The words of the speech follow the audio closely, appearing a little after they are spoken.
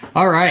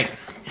All right.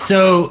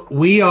 So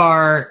we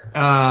are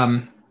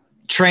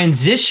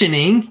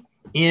transitioning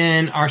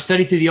in our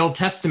study through the Old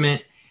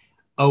Testament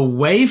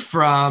away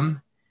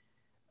from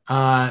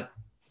uh,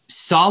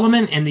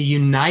 Solomon and the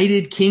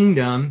United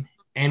Kingdom,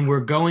 and we're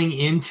going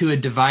into a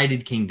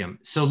divided kingdom.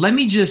 So let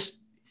me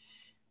just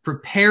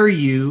prepare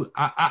you.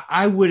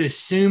 I would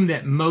assume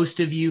that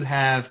most of you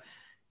have,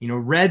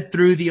 read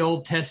through the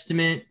Old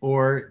Testament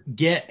or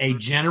get a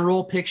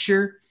general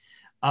picture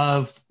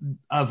of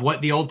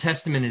what the Old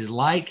Testament is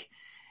like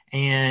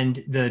and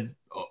the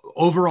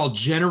overall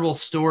general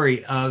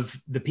story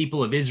of the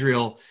people of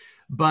Israel.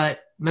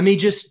 But let me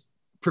just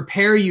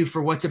prepare you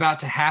for what's about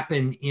to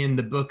happen in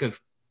the book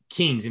of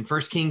Kings, in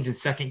First Kings and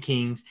Second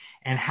Kings,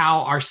 and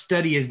how our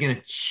study is going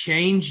to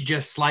change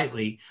just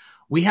slightly.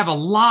 We have a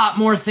lot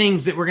more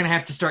things that we're going to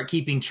have to start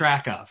keeping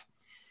track of.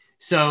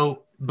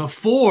 So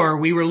before,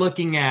 we were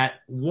looking at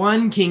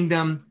one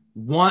kingdom,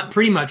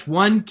 pretty much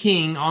one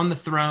king on the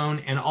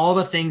throne, and all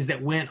the things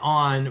that went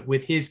on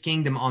with his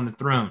kingdom on the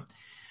throne.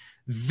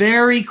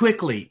 Very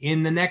quickly,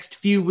 in the next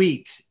few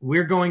weeks,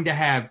 we're going to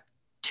have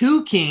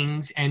two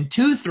kings and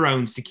two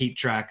thrones to keep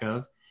track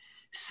of.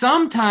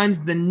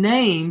 Sometimes the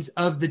names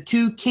of the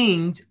two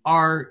kings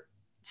are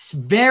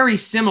very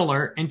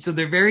similar, and so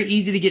they're very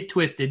easy to get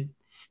twisted.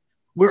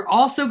 We're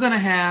also going to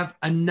have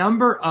a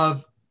number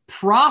of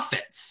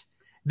prophets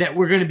that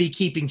we're going to be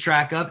keeping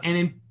track of,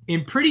 and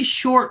in pretty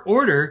short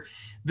order,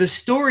 the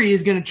story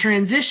is going to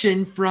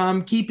transition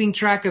from keeping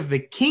track of the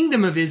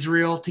kingdom of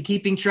Israel to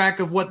keeping track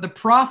of what the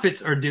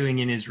prophets are doing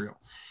in Israel.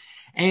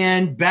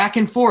 And back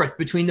and forth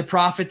between the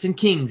prophets and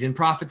kings and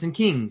prophets and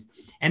kings,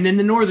 and then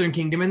the northern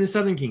kingdom and the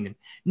southern kingdom.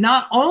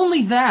 Not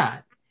only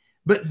that,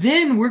 but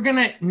then we're going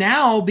to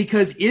now,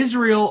 because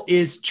Israel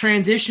is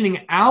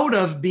transitioning out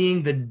of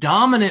being the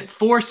dominant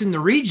force in the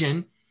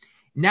region,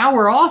 now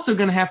we're also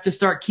going to have to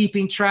start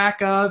keeping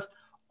track of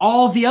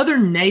all the other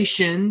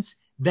nations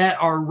that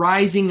are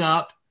rising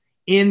up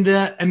in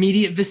the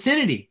immediate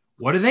vicinity.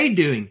 What are they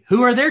doing?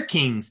 Who are their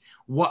kings?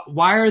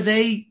 Why are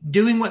they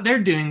doing what they're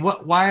doing?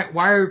 Why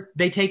are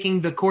they taking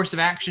the course of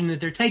action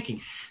that they're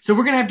taking? So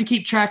we're going to have to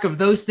keep track of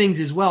those things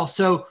as well.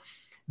 So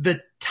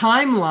the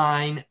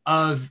timeline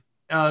of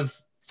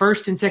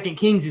First and Second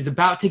Kings is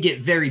about to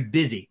get very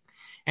busy.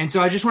 And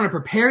so I just want to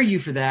prepare you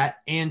for that.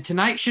 And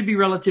tonight should be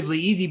relatively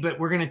easy, but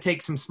we're going to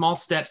take some small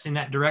steps in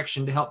that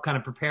direction to help kind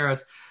of prepare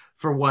us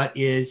for what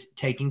is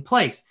taking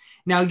place.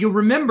 Now, you'll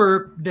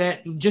remember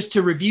that, just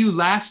to review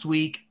last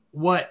week,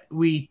 what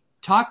we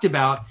talked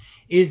about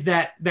is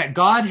that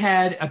God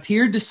had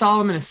appeared to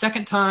Solomon a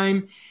second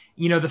time.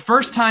 The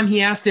first time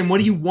he asked him, what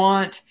do you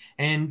want?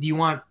 And do you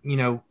want,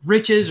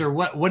 riches, or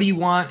what do you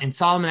want? And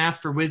Solomon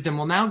asked for wisdom.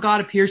 Well, now God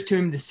appears to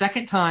him the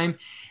second time,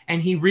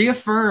 and he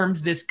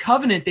reaffirms this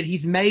covenant that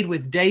he's made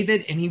with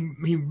David, and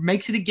he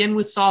makes it again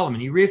with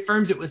Solomon. He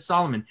reaffirms it with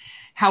Solomon.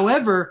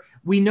 However,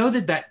 we know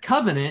that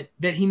covenant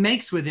that he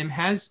makes with him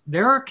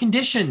there are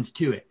conditions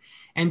to it.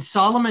 And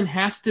Solomon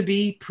has to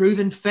be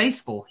proven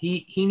faithful.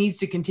 He needs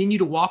to continue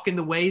to walk in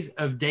the ways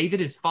of David,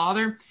 his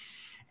father.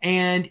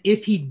 And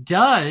if he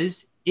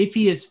does, if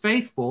he is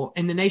faithful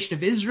and the nation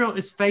of Israel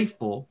is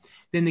faithful,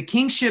 then the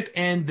kingship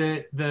and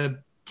the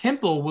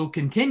temple will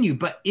continue.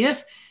 But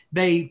if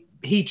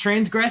he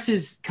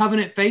transgresses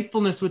covenant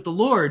faithfulness with the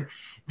Lord,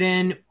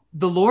 then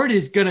the Lord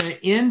is going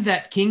to end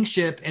that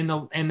kingship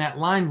and that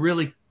line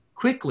really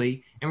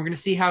quickly. And we're going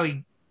to see how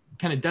he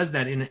kind of does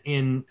that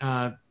in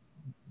a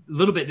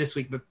little bit this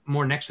week, but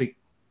more next week.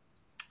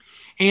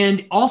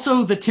 And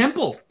also the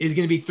temple is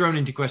going to be thrown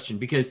into question,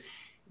 because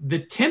the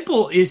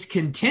temple is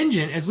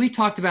contingent, as we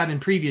talked about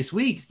in previous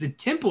weeks, the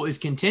temple is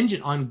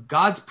contingent on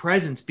God's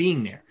presence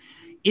being there.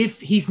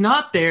 If he's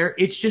not there,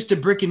 it's just a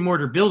brick and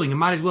mortar building. It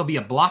might as well be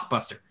a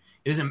blockbuster.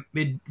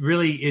 It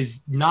really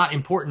is not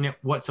important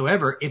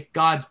whatsoever if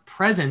God's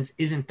presence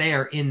isn't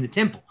there in the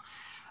temple.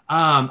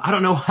 I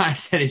don't know why I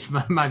said it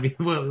might be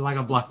like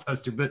a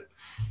blockbuster, but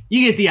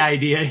you get the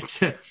idea.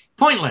 It's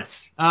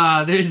pointless.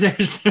 There's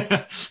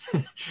that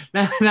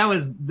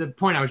was the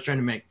point I was trying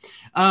to make.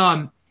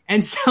 And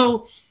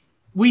so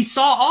we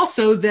saw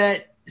also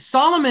that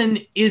Solomon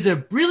is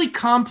a really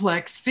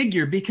complex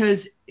figure,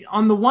 because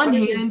on the one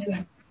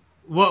hand,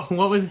 what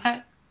was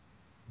that?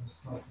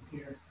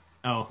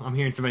 Oh, I'm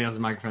hearing somebody else's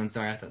microphone.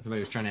 Sorry, I thought somebody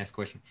was trying to ask a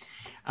question.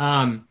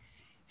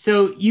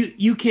 So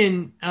you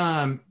can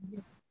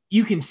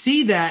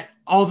see that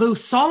although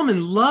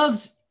Solomon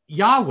loves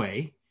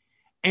Yahweh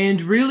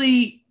and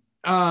really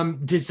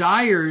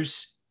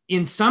desires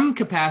in some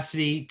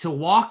capacity to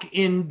walk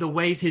in the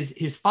ways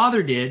his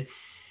father did,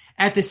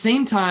 at the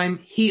same time,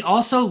 he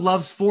also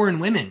loves foreign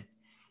women,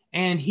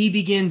 and he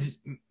begins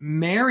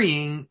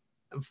marrying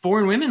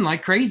foreign women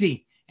like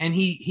crazy. And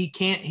he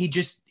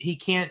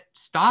can't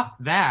stop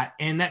that.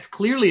 And that's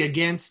clearly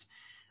against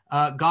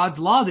God's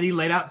law that he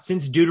laid out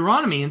since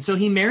Deuteronomy. And so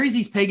he marries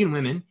these pagan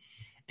women,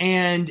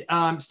 and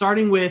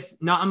starting with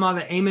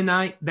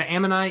Naamah the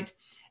Ammonite,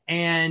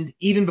 and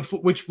even before,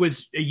 which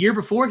was a year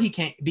before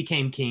he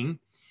became king.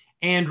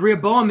 And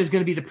Rehoboam is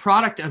going to be the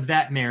product of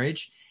that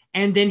marriage.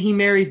 And then he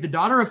marries the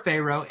daughter of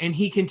Pharaoh, and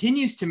he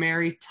continues to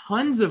marry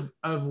tons of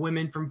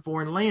women from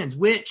foreign lands,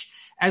 which,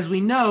 as we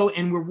know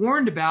and we're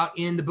warned about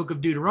in the book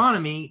of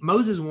Deuteronomy,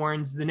 Moses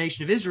warns the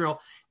nation of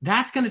Israel,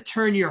 that's going to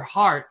turn your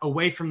heart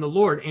away from the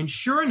Lord. And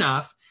sure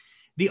enough,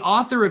 the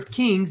author of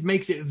Kings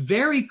makes it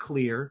very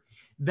clear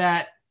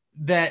that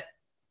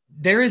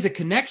there is a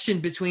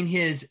connection between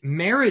his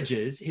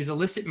marriages, his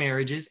illicit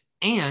marriages,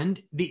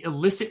 and the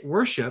illicit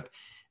worship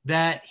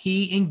that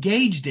he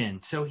engaged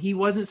in. So he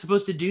wasn't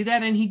supposed to do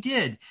that, and he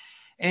did.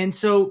 And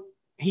so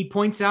he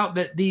points out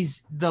that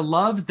the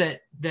loves that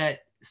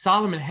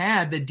Solomon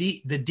had, the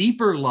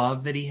deeper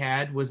love that he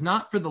had, was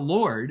not for the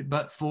Lord,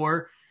 but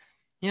for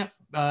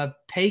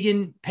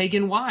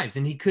pagan wives,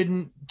 and he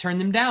couldn't turn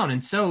them down.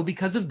 And so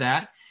because of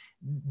that,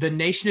 the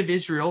nation of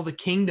Israel, the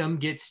kingdom,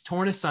 gets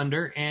torn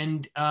asunder,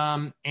 and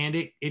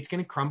it's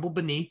going to crumble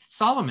beneath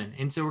Solomon.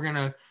 And so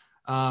we're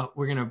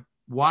gonna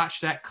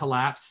watch that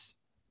collapse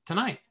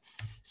tonight.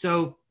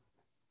 So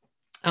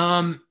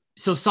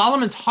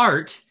Solomon's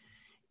heart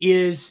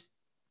is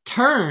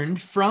turned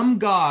from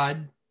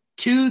God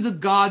to the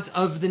gods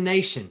of the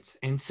nations.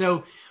 And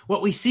so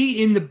what we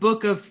see in the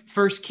book of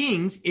First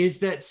Kings is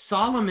that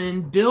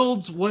Solomon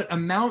builds what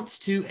amounts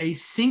to a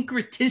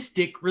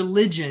syncretistic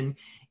religion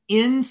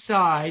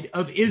inside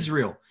of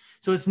Israel.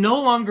 So it's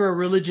no longer a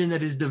religion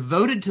that is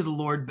devoted to the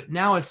Lord, but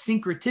now a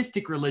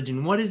syncretistic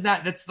religion. What is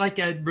that? That's like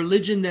a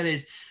religion that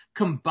is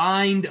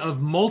combined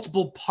of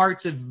multiple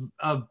parts of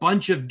a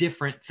bunch of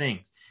different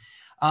things.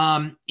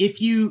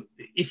 If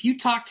you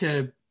talk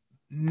to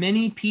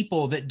many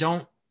people that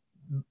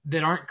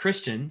aren't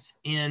Christians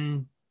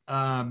in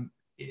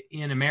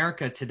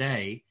America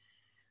today,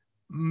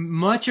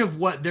 much of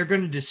what they're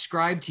going to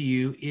describe to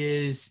you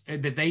is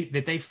that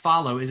they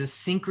follow is a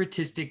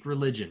syncretistic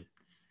religion.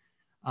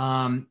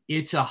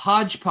 It's a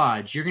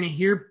hodgepodge. You're going to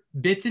hear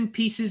bits and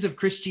pieces of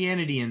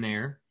Christianity in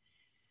there.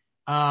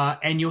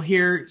 And you'll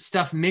hear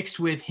stuff mixed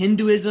with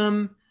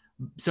Hinduism,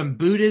 some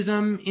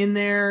Buddhism in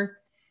there.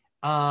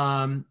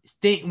 When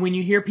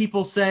you hear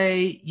people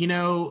say,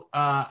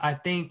 I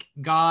think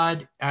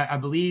God, I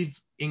believe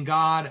in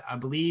God, I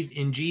believe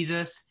in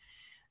Jesus.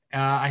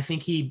 I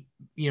think he,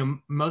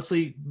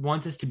 mostly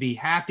wants us to be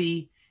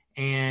happy,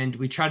 and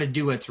we try to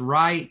do what's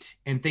right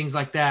and things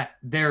like that.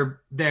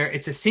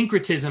 It's a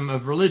syncretism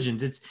of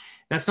religions.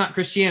 That's not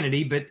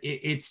Christianity, but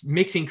it's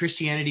mixing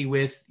Christianity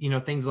with,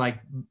 things like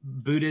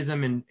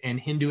Buddhism and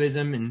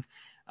Hinduism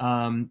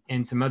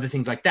and some other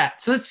things like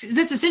that. So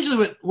that's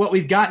essentially what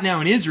we've got now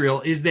in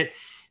Israel, is that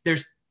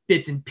there's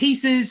bits and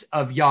pieces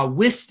of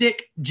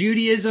Yahwistic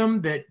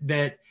Judaism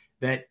that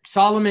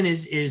Solomon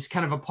is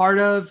kind of a part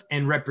of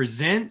and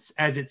represents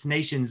as its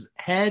nation's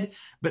head.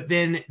 But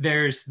then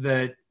there's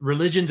the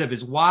religions of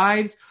his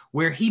wives,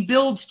 where he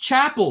builds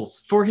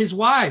chapels for his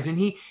wives, and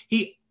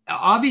he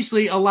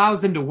obviously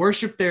allows them to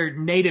worship their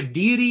native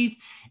deities,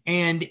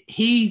 and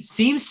he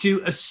seems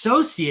to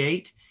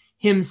associate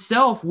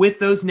himself with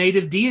those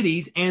native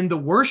deities and the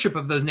worship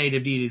of those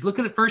native deities. Look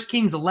at 1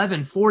 Kings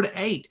 11,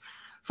 4-8.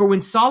 For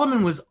when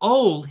Solomon was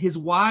old, his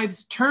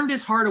wives turned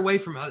his heart away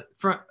from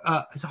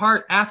his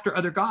heart after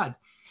other gods,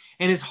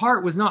 and his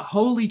heart was not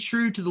wholly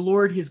true to the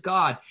Lord his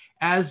God,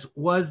 as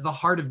was the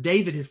heart of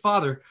David his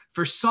father.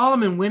 For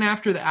Solomon went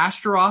after the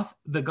Ashtaroth,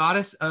 the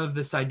goddess of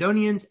the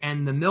Sidonians,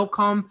 and the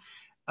Milcom,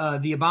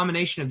 the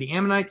abomination of the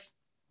Ammonites.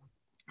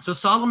 So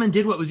Solomon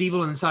did what was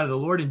evil in the sight of the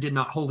Lord, and did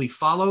not wholly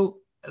follow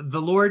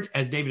the Lord,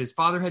 as David his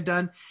father had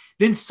done.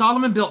 Then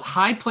Solomon built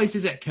high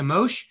places at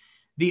Chemosh,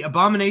 the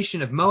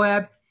abomination of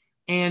Moab,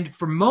 and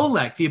for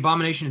Molech, the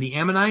abomination of the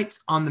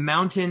Ammonites, on the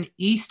mountain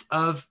east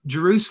of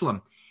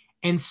Jerusalem.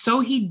 And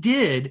so he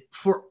did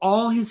for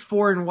all his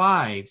foreign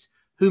wives,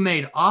 who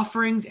made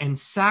offerings and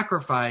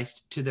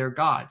sacrificed to their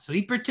gods. So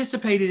he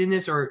participated in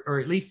this,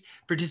 or at least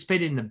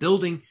participated in the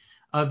building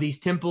of these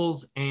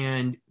temples,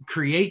 and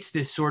creates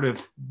this sort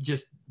of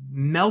just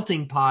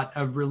melting pot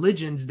of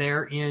religions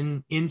there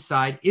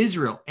inside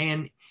Israel.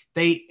 And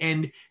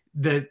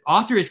the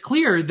author is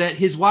clear that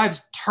his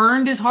wives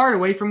turned his heart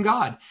away from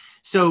God.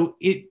 So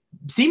it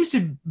seems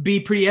to be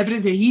pretty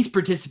evident that he's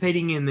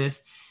participating in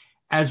this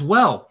as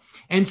well.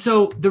 And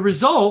so the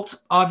result,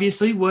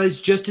 obviously,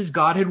 was just as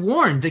God had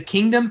warned. The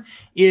kingdom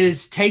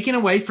is taken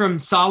away from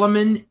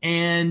Solomon,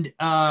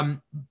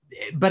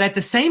 but at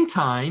the same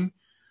time,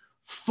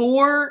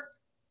 for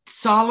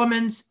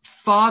Solomon's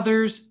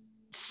father's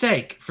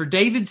sake, for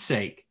David's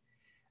sake,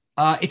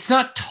 it's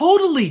not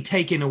totally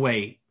taken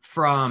away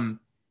from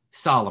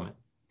Solomon.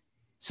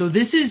 So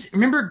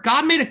remember,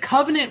 God made a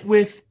covenant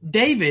with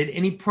David,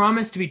 and he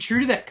promised to be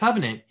true to that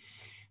covenant.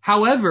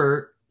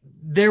 However,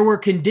 there were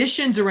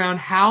conditions around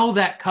how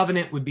that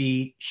covenant would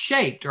be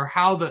shaped, or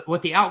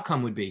what the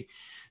outcome would be.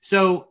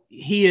 So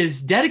he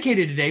is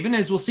dedicated to David.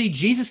 As we'll see,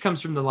 Jesus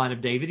comes from the line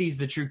of David. He's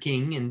the true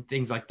king and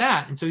things like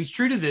that. And so he's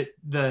true to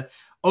the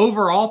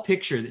overall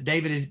picture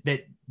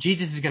that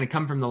Jesus is going to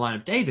come from the line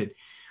of David.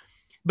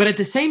 But at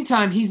the same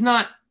time, he's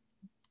not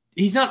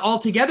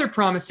altogether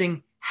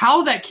promising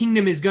how that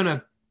kingdom is going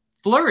to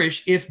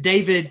flourish if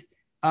David,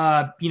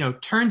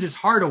 turns his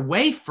heart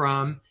away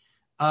from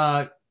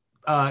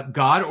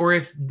God or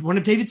if one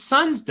of David's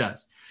sons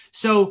does.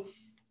 So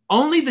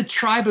only the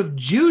tribe of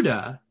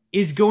Judah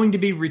is going to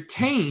be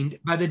retained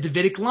by the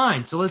Davidic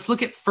line. So let's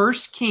look at 1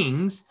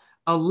 Kings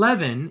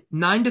 11,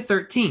 9 to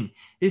 13.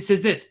 It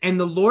says this, and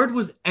the Lord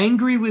was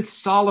angry with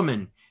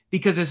Solomon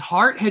because his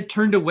heart had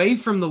turned away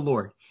from the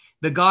Lord,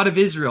 the God of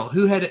Israel,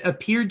 who had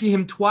appeared to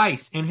him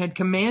twice and had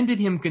commanded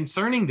him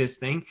concerning this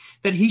thing,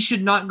 that he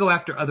should not go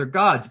after other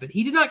gods. But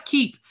he did not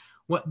keep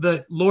what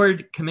the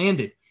Lord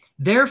commanded.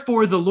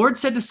 Therefore, the Lord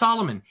said to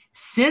Solomon,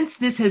 since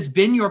this has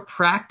been your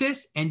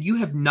practice and you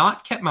have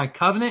not kept my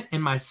covenant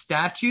and my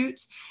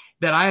statutes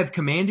that I have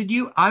commanded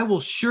you, I will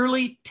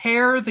surely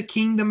tear the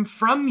kingdom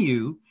from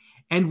you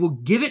and will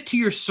give it to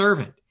your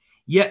servant.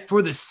 Yet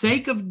for the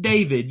sake of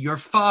David, your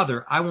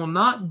father, I will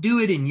not do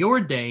it in your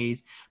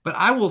days, but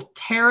I will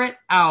tear it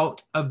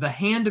out of the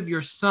hand of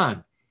your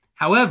son.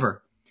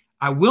 However,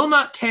 I will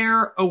not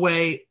tear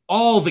away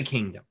all the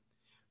kingdom,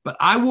 but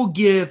I will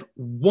give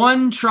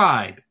one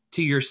tribe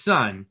to your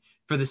son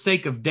for the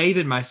sake of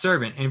David, my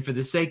servant, and for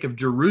the sake of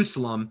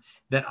Jerusalem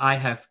that I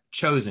have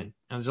chosen.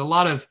 Now, there's a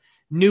lot of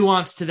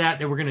nuance to that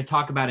we're going to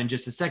talk about in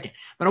just a second.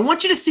 But I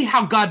want you to see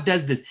how God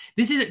does this.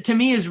 This is, to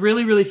me, is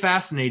really, really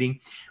fascinating.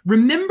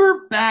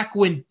 Remember back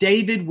when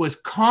David was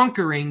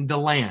conquering the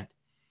land.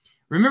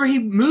 Remember, he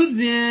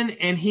moves in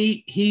and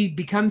he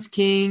becomes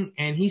king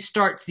and he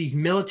starts these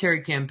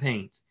military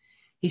campaigns.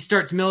 He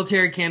starts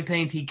military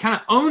campaigns. He kind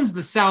of owns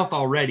the South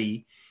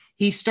already.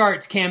 He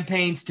starts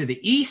campaigns to the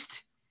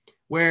east,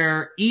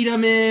 where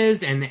Edom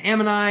is and the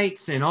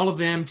Ammonites and all of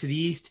them to the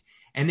east.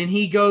 And then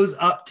he goes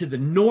up to the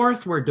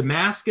north where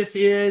Damascus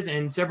is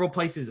and several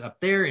places up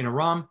there in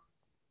Aram.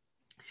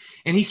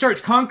 And he starts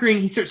conquering,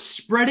 he starts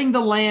spreading the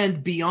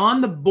land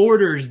beyond the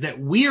borders that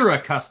we're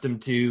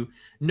accustomed to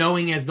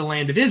knowing as the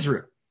land of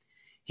Israel.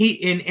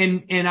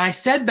 And I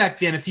said back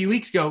then a few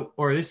weeks ago,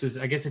 or this was,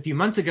 I guess, a few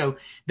months ago,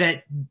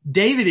 that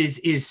David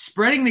is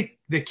spreading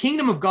the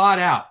kingdom of God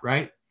out,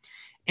 right?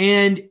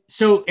 And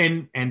so,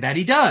 and that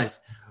he does.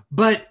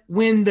 But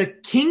when the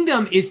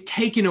kingdom is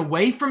taken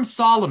away from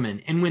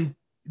Solomon, and when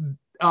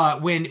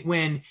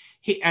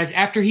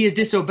after he is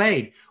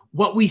disobeyed,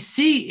 what we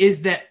see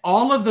is that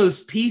all of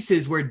those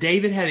pieces where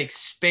David had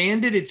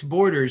expanded its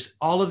borders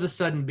all of a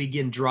sudden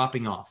begin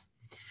dropping off.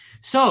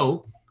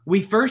 So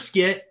we first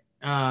get,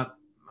 I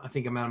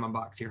think I'm out of my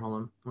box here. Hold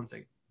on one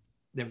second.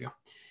 There we go.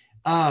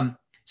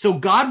 So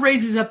God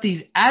raises up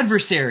these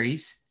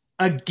adversaries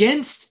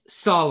against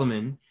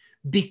Solomon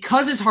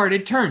because his heart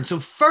had turned. So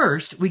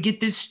first we get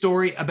this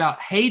story about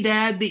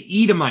Hadad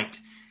the Edomite.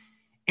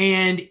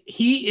 And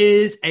he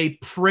is a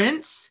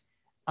prince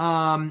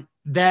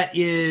that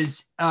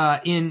is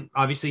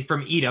obviously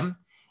from Edom.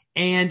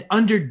 And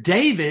under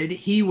David,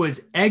 he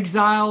was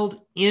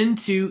exiled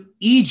into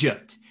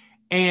Egypt.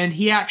 And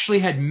he actually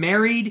had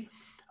married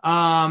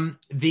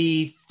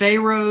the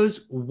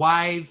Pharaoh's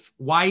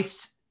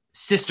wife's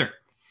sister.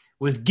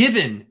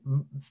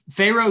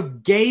 Pharaoh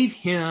gave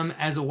him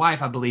as a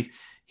wife, I believe,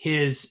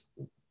 his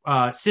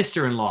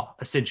sister-in-law,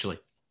 essentially.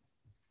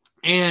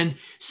 And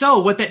so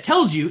what that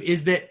tells you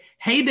is that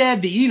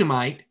Hadad the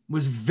Edomite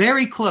was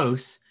very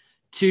close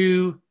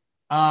to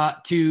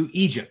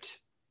Egypt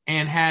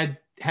and had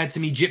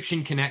some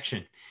Egyptian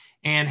connection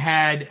and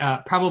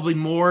had probably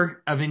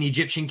more of an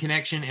Egyptian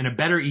connection and a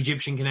better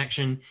Egyptian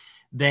connection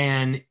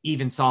than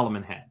even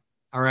Solomon had.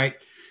 All right.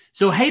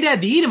 So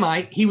Hadad the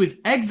Edomite, he was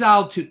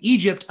exiled to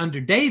Egypt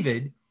under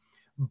David,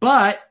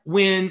 but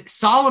when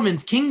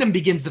Solomon's kingdom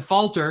begins to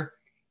falter,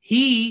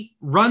 he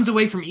runs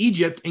away from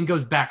Egypt and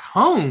goes back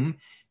home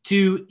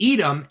to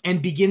Edom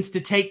and begins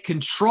to take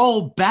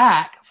control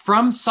back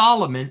from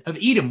Solomon of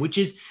Edom, which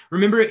is,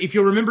 if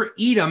you'll remember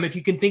Edom, if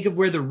you can think of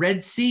where the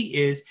Red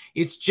Sea is,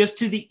 it's just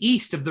to the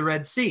east of the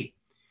Red Sea.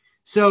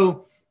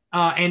 So,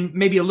 and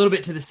maybe a little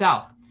bit to the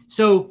south.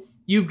 So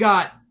you've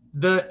got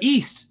the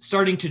east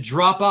starting to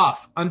drop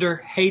off under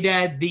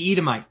Hadad the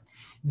Edomite.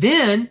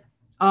 Then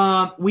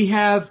we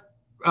have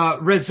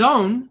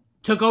Rezon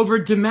took over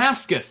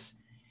Damascus.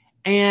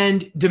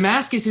 And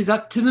Damascus is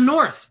up to the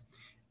north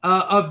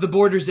of the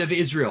borders of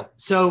Israel.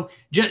 So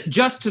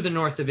just to the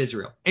north of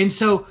Israel. And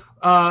so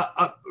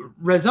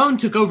Rezon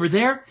took over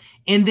there.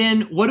 And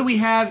then what do we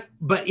have?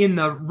 But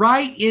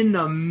right in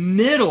the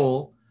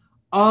middle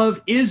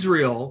of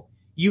Israel,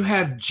 you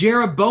have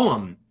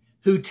Jeroboam,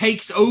 who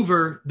takes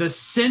over the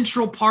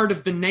central part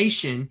of the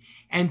nation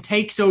and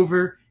takes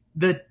over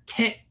the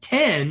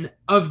 10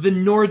 of the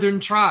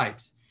northern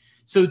tribes.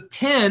 So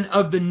 10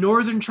 of the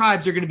northern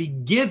tribes are going to be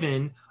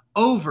given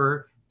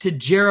over to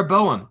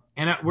Jeroboam.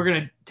 And we're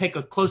going to take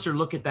a closer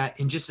look at that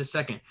in just a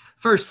second.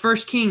 First, 1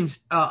 Kings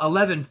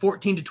 11,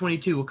 14 to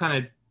 22 will kind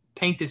of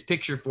paint this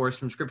picture for us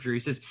from Scripture. He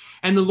says,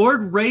 and the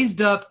Lord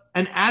raised up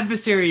an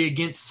adversary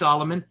against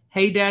Solomon,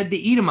 Hadad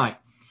the Edomite.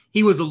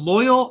 He was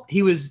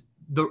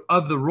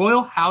of the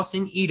royal house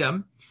in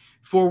Edom.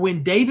 For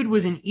when David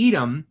was in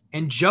Edom,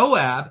 and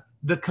Joab,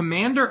 the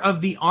commander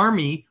of the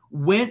army,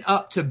 went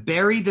up to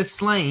bury the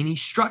slain, he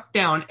struck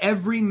down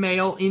every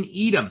male in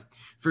Edom,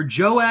 For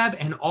Joab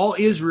and all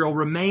Israel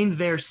remained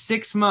there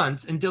 6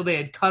 months until they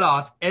had cut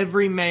off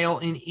every male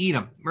in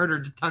Edom,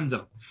 murdered tons of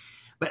them.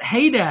 But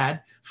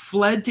Hadad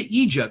fled to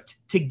Egypt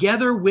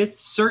together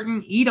with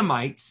certain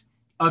Edomites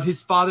of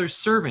his father's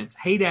servants,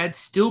 Hadad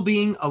still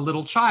being a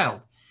little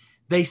child.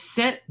 They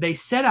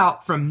set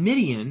out from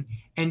Midian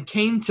and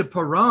came to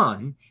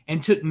Paran,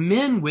 and took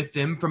men with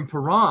them from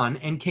Paran,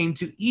 and came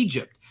to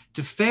Egypt,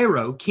 to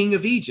Pharaoh, king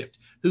of Egypt,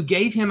 who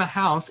gave him a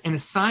house and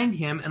assigned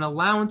him an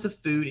allowance of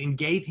food and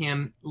gave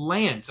him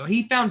land. So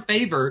he found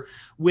favor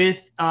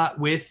with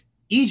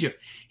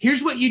Egypt.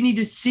 Here's what you need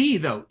to see,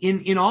 though,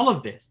 in all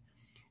of this.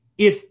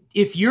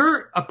 If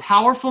you're a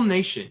powerful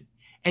nation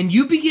and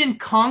you begin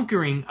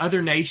conquering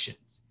other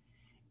nations,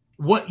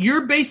 what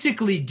you're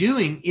basically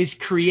doing is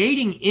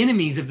creating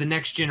enemies of the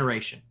next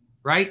generation,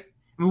 right?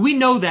 I mean, we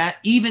know that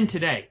even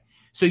today.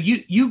 So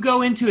you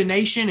go into a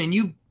nation and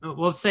you,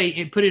 let's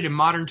say, put it in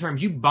modern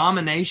terms, you bomb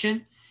a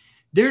nation.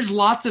 There's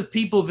lots of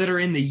people that are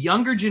in the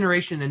younger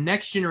generation, the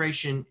next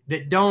generation,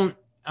 that don't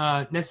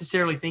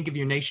necessarily think of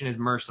your nation as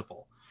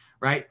merciful,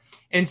 right?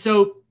 And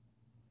so,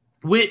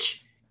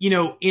 which,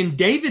 in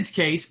David's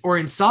case or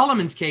in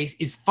Solomon's case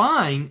is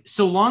fine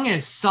so long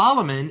as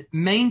Solomon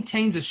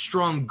maintains a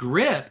strong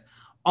grip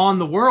on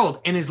the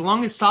world, and as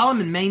long as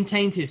Solomon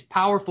maintains his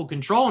powerful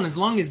control, and as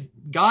long as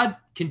God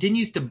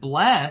continues to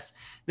bless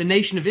the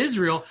nation of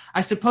Israel,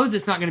 I suppose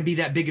it's not going to be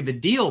that big of a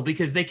deal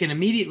because they can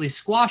immediately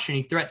squash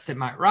any threats that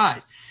might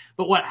rise.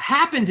 But what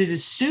happens is,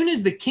 as soon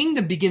as the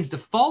kingdom begins to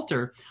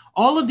falter,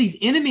 all of these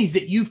enemies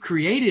that you've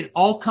created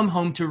all come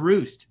home to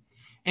roost.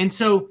 And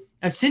so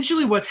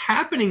essentially what's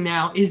happening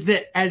now is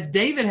that as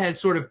David has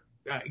sort of,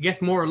 I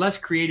guess, more or less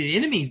created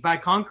enemies by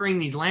conquering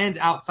these lands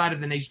outside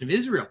of the nation of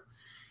Israel,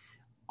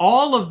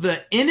 all of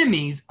the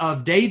enemies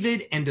of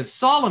David and of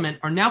Solomon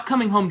are now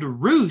coming home to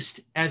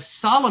roost as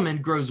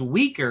Solomon grows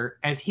weaker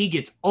as he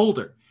gets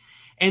older.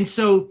 And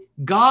so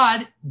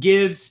God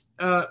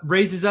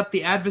raises up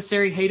the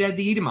adversary Hadad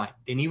the Edomite.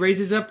 Then he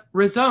raises up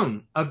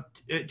Rezon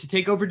to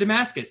take over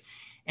Damascus.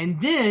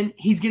 And then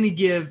he's going to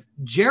give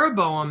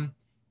Jeroboam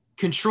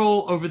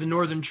control over the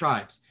northern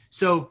tribes.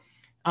 So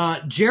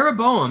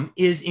Jeroboam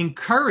is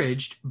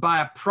encouraged by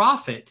a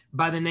prophet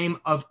by the name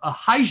of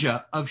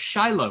Ahijah of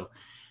Shiloh,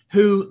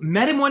 who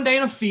met him one day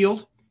in a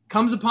field,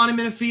 comes upon him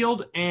in a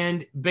field,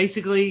 and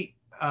basically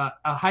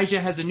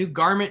Ahijah has a new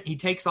garment. He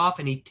takes off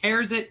and he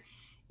tears it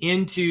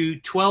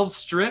into 12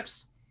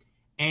 strips.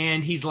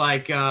 And he's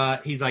like,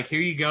 here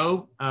you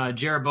go,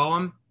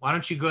 Jeroboam. Why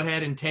don't you go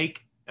ahead and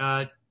take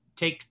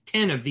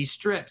 10 of these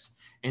strips?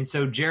 And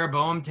so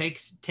Jeroboam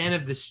takes 10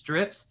 of the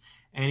strips,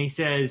 and he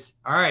says,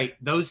 all right,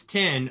 those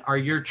 10 are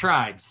your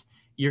tribes.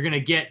 You're going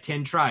to get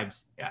 10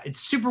 tribes. It's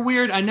super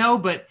weird, I know,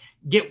 but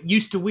get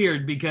used to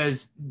weird,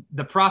 because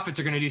the prophets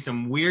are going to do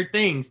some weird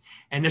things,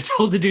 and they're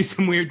told to do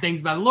some weird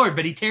things by the Lord.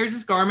 But he tears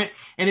his garment,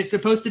 and it's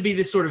supposed to be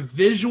this sort of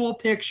visual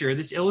picture,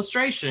 this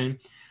illustration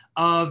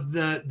of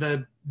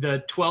the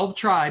 12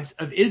 tribes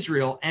of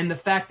Israel, and the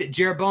fact that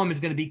Jeroboam is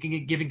going to be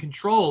given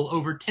control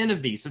over 10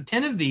 of these. So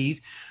 10 of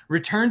these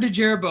return to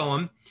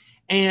Jeroboam,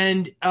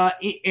 and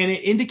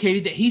it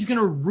indicated that he's going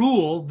to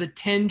rule the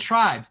 10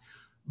 tribes.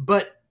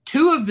 But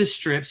 2 of the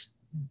strips,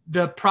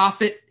 the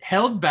prophet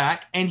held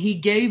back, and he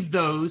gave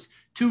those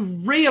to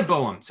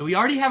Rehoboam. So we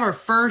already have our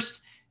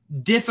first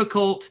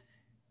difficult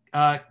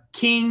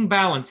king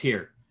balance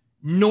here.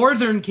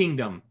 Northern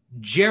kingdom,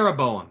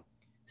 Jeroboam.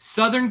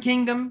 Southern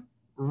kingdom,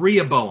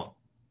 Rehoboam.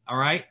 All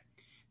right?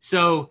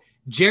 So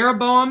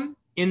Jeroboam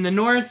in the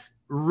north,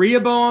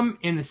 Rehoboam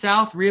in the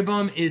south.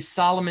 Rehoboam is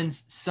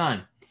Solomon's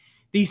son.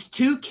 These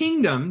 2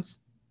 kingdoms,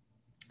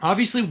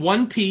 obviously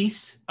one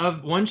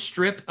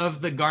strip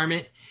of the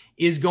garment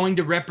is going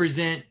to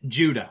represent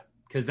Judah,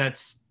 because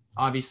that's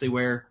obviously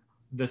where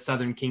the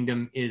southern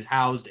kingdom is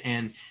housed,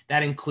 and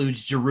that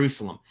includes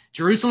Jerusalem.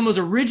 Jerusalem was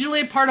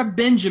originally a part of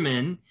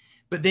Benjamin,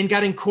 but then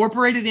got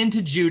incorporated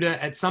into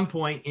Judah at some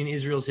point in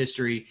Israel's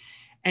history.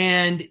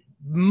 And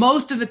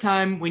most of the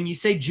time when you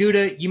say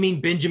Judah, you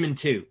mean Benjamin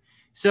too.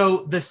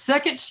 So the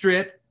second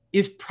strip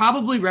is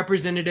probably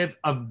representative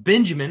of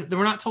Benjamin.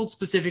 We're not told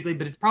specifically,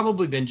 but it's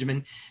probably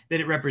Benjamin that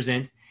it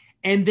represents.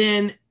 And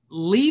then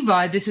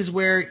Levi, this is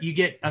where you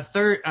get a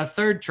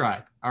third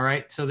tribe. All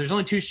right. So there's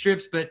only 2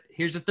 strips, but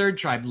here's a third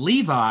tribe.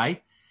 Levi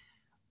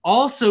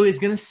also is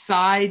going to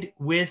side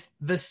with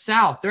the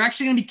south. They're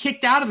actually going to be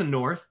kicked out of the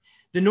north.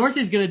 The north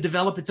is going to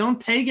develop its own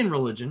pagan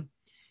religion,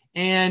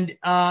 and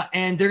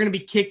they're going to be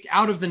kicked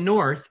out of the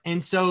north.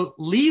 And so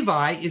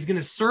Levi is going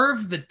to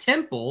serve the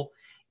temple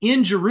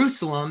in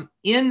Jerusalem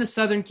in the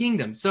southern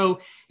kingdom.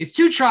 So it's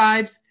 2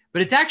 tribes,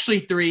 but it's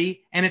actually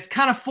 3, and it's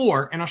kind of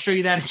 4. And I'll show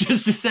you that in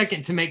just a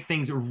second to make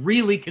things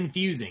really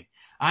confusing.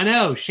 I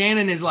know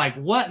Shannon is like,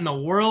 what in the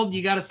world?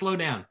 You got to slow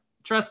down.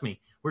 Trust me.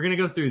 We're going to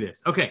go through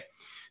this. Okay.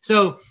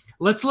 So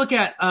let's look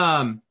at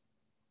 1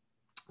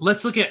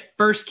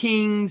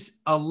 Kings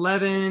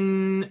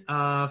 11,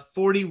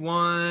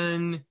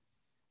 41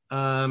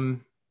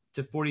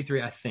 to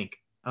 43, I think.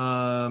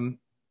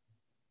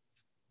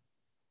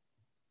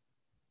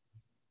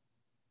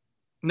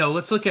 No,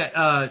 let's look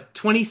at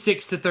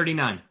 26 to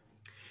 39.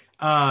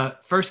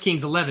 1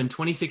 Kings 11,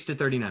 26 to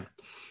 39.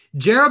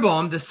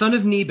 Jeroboam, the son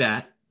of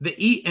Nebat,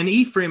 an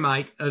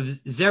Ephraimite of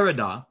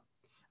Zeradah,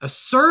 a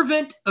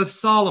servant of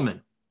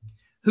Solomon,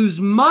 whose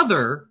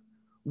mother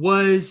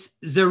was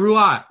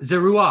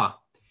Zeruah,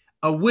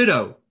 a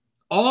widow,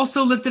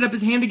 also lifted up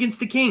his hand against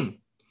the king.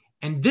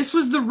 And this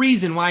was the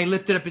reason why he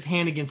lifted up his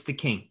hand against the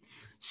king.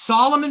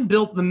 Solomon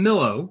built the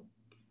millow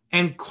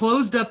and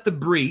closed up the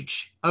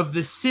breach of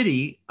the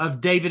city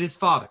of David his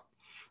father.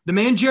 The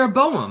man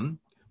Jeroboam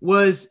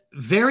was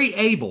very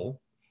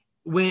able,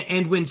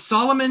 when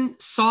Solomon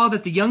saw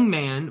that the young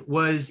man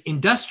was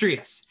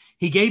industrious,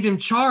 he gave him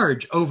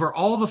charge over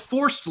all the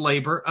forced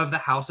labor of the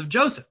house of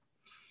Joseph.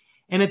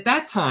 And at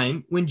that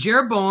time, when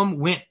Jeroboam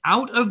went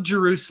out of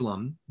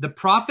Jerusalem, the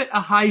prophet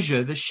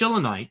Ahijah the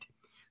Shilonite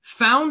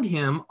found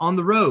him on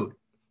the road.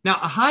 Now,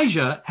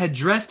 Ahijah had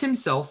dressed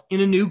himself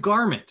in a new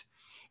garment,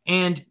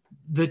 and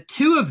the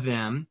two of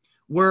them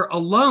were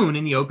alone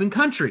in the open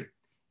country.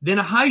 Then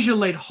Ahijah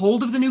laid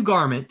hold of the new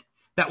garment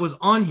that was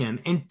on him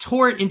and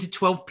tore it into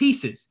 12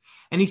 pieces.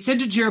 And he said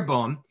to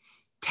Jeroboam,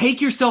 "Take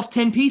yourself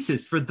 10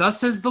 pieces, for thus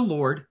says the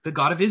Lord, the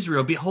God of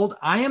Israel, behold,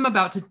 I am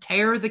about to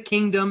tear the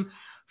kingdom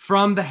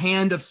from the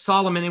hand of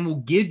Solomon and will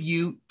give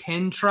you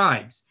 10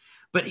 tribes.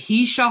 But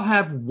he shall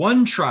have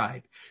one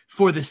tribe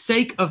for the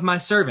sake of my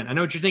servant." I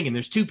know what you're thinking.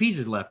 There's 2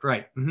 pieces left,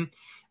 right?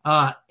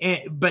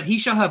 But he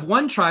shall have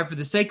one tribe for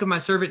the sake of my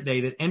servant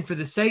David and for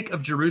the sake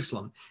of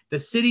Jerusalem, the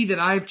city that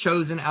I have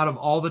chosen out of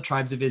all the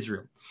tribes of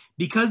Israel.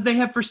 Because they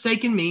have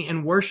forsaken me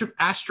and worship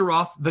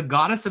Ashtaroth, the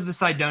goddess of the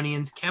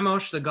Sidonians,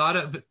 Chemosh,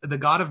 the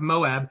god of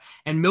Moab,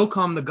 and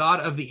Milcom, the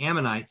god of the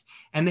Ammonites,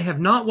 and they have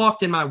not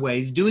walked in my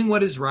ways, doing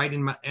what is right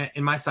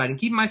in my sight, and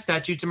keeping my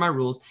statutes and my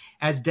rules,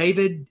 as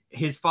David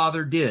his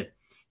father did.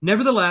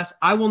 Nevertheless,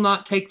 I will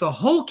not take the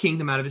whole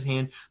kingdom out of his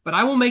hand, but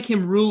I will make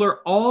him ruler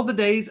all the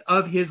days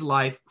of his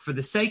life for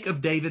the sake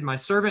of David, my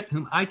servant,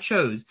 whom I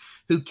chose,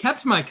 who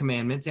kept my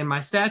commandments and my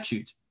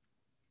statutes.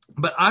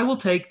 But I will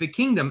take the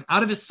kingdom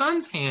out of his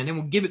son's hand and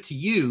will give it to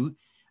you,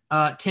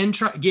 10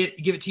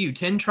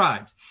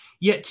 tribes.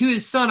 Yet to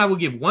his son I will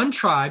give one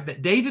tribe,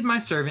 that David my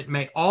servant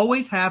may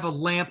always have a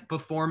lamp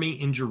before me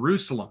in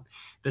Jerusalem,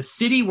 the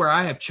city where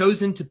I have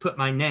chosen to put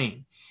my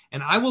name.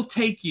 And I will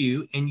take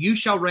you, and you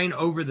shall reign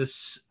over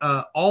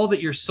all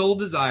that your soul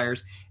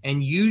desires,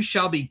 and you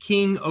shall be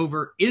king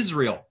over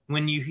Israel.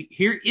 When you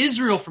hear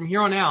Israel from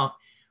here on out,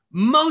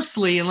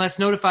 mostly, unless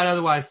notified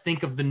otherwise,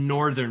 think of the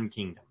northern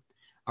kingdom.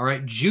 All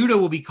right, Judah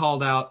will be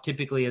called out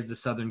typically as the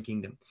southern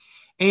kingdom.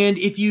 And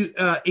if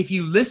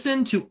you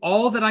listen to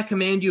all that I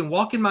command you and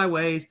walk in my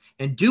ways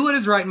and do what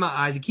is right in my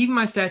eyes and keep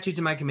my statutes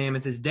and my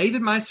commandments, as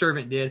David my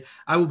servant did,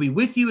 I will be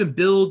with you and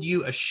build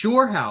you a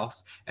sure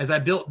house as I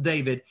built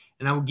David,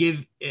 and I will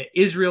give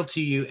Israel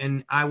to you,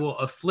 and I will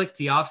afflict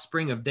the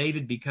offspring of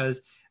David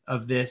because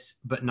of this,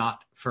 but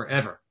not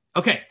forever.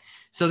 Okay,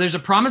 so there's a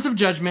promise of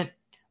judgment,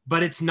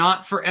 but it's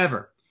not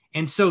forever.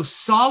 And so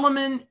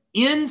Solomon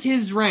ends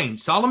his reign.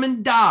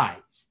 Solomon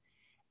dies,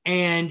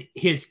 and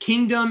his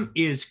kingdom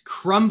is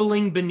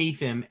crumbling beneath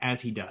him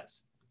as he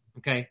does.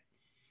 Okay?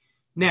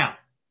 Now,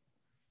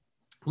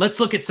 let's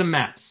look at some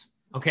maps.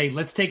 Okay,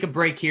 let's take a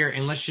break here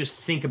and let's just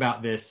think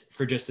about this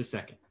for just a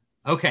second.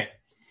 Okay,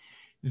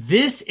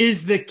 this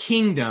is the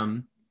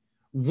kingdom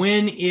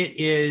when it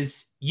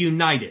is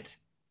united.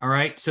 All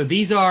right, so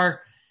these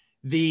are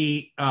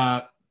the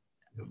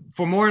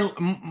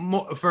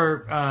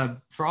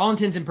for all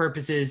intents and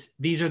purposes,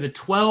 these are the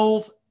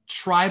 12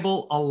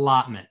 tribal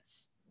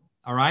allotments.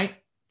 All right.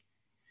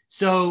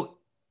 So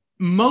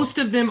most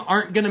of them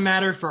aren't going to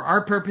matter for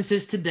our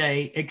purposes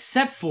today,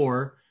 except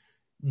for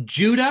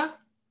Judah.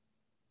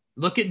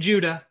 Look at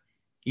Judah.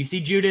 You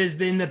see Judah is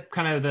in the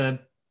kind of the,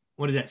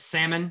 what is that,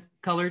 salmon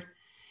colored?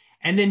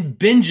 And then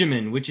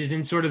Benjamin, which is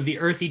in sort of the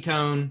earthy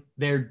tone.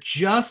 They're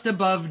just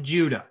above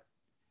Judah.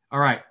 All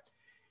right.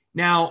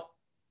 Now,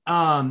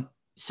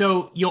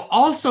 so you'll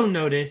also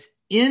notice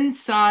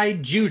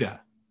inside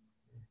Judah,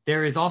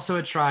 there is also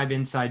a tribe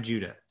inside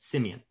Judah,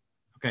 Simeon.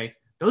 Okay,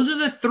 those are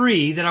the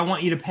 3 that I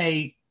want you to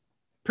pay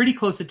pretty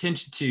close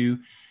attention to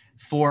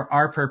for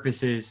our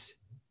purposes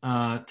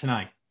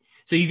tonight.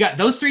 So you got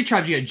those 3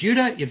 tribes. You got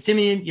Judah, you have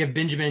Simeon, you have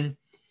Benjamin,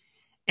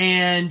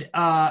 and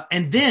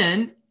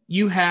then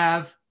you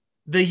have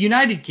the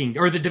united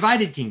kingdom or the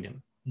divided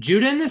kingdom.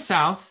 Judah in the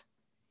south,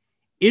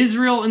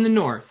 Israel in the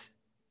north.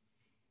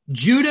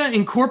 Judah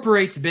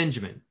incorporates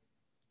Benjamin,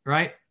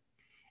 right?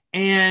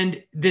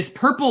 And this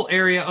purple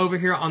area over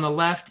here on the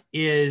left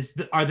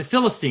are the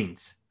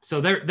Philistines. So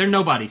they're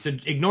nobody. So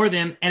ignore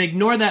them and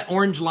ignore that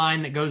orange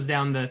line that goes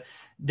down the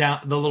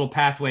little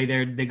pathway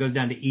there that goes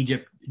down to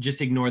Egypt.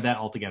 Just ignore that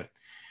altogether.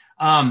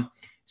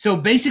 So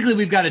basically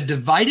we've got a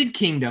divided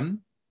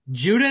kingdom,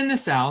 Judah in the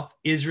south,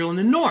 Israel in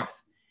the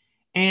north.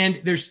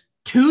 And there's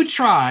 2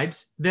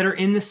 tribes that are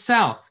in the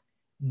south,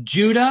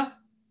 Judah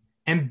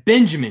and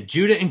Benjamin.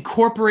 Judah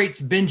incorporates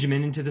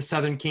Benjamin into the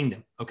southern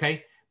kingdom.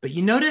 Okay. But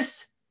you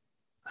notice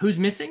who's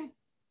missing?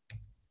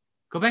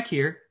 Go back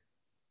here.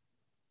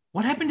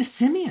 What happened to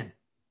Simeon?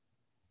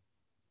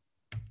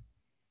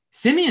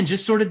 Simeon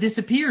just sort of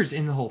disappears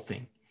in the whole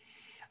thing.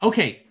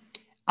 Okay,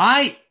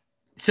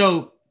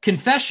 so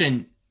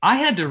confession, I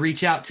had to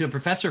reach out to a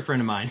professor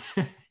friend of mine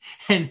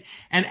and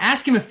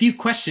ask him a few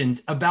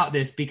questions about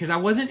this because I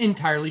wasn't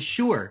entirely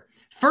sure.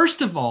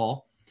 First of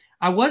all,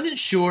 I wasn't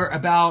sure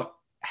about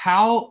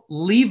how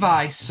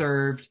Levi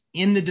served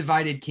in the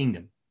divided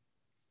kingdom.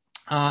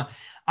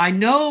 I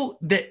know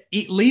that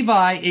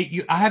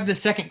Levi, I have the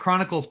Second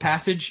Chronicles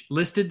passage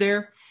listed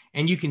there,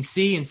 and you can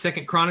see in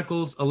Second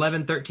Chronicles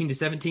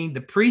 11:13-17,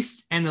 the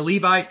priests and the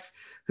Levites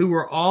who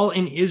were all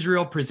in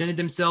Israel presented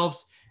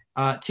themselves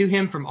to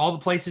him from all the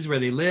places where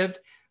they lived.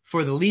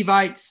 For the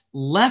Levites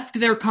left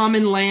their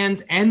common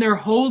lands and their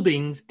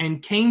holdings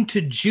and came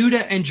to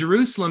Judah and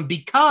Jerusalem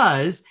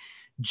because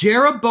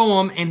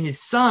Jeroboam and his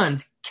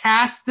sons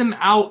cast them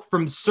out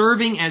from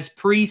serving as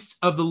priests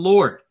of the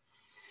Lord.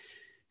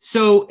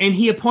 So, and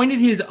he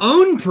appointed his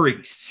own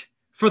priests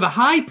for the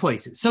high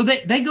places. So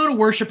they go to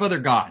worship other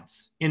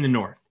gods in the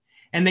north.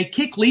 And they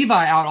kick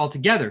Levi out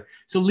altogether.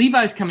 So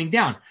Levi's coming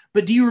down.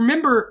 But do you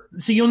remember,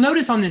 so you'll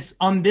notice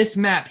on this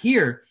map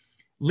here,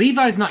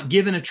 Levi's not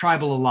given a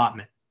tribal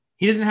allotment.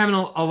 He doesn't have an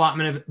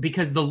allotment of,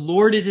 because the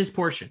Lord is his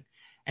portion.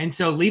 And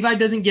so Levi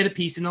doesn't get a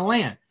piece in the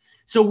land.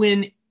 So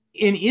when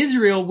in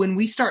Israel, when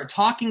we start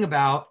talking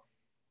about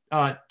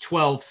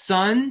 12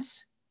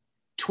 sons,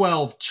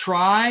 12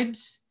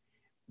 tribes,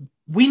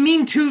 we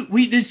mean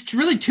there's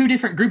really two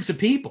different groups of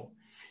people.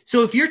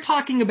 So if you're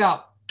talking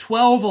about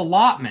 12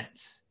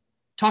 allotments,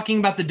 talking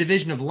about the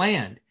division of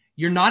land,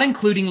 you're not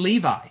including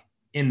Levi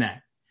in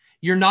that.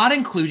 You're not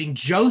including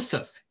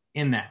Joseph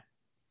in that.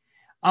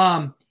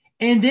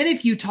 And then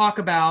if you talk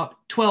about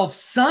 12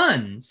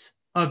 sons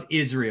of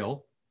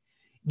Israel,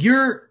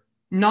 you're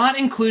not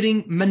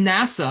including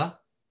Manasseh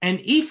and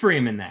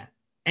Ephraim in that.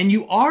 And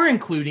you are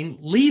including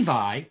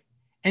Levi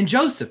and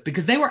Joseph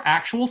because they were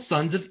actual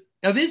sons of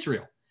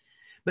Israel.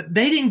 But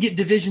they didn't get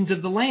divisions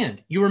of the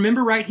land. You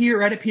remember right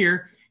up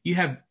here, you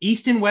have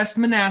East and West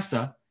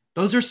Manasseh.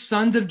 Those are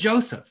sons of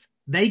Joseph.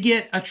 They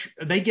get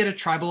a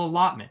tribal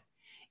allotment.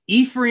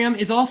 Ephraim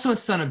is also a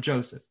son of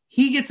Joseph.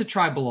 He gets a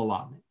tribal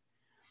allotment.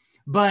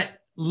 But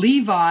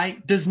Levi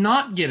does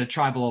not get a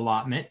tribal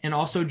allotment, and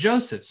also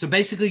Joseph. So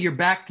basically you're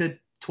back to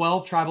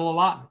 12 tribal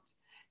allotments.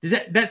 Is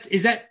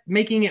that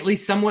making at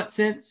least somewhat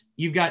sense?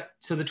 You've got,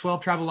 so the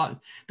 12 tribal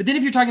allotments. But then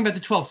if you're talking about the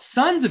 12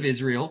 sons of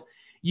Israel,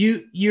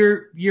 you're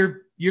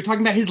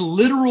talking about his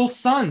literal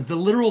sons, the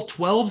literal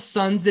 12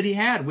 sons that he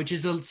had, which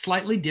is a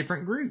slightly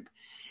different group.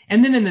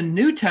 And then in the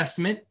New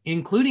Testament,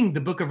 including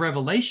the book of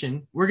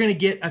Revelation, we're going to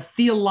get a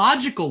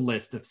theological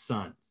list of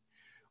sons,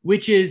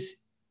 which is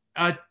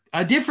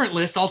a different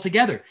list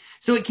altogether.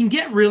 So it can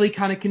get really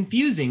kind of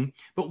confusing.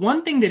 But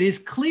one thing that is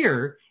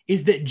clear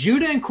is that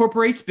Judah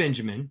incorporates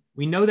Benjamin.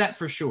 We know that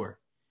for sure.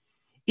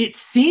 It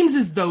seems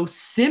as though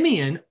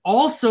Simeon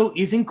also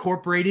is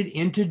incorporated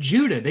into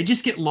Judah. They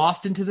just get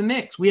lost into the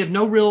mix. We have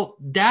no real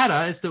data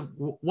as to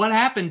what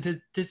happened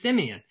to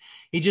Simeon.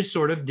 He just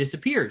sort of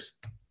disappears.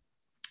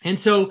 And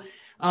so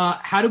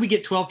how do we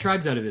get 12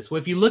 tribes out of this? Well,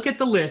 if you look at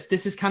the list,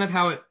 this is kind of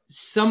how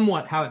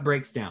it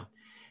breaks down.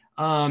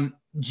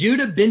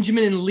 Judah,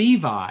 Benjamin, and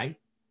Levi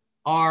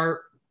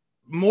are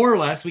more or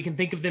less, we can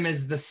think of them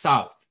as the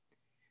south.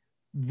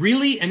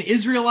 Really, an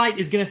Israelite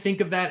is going to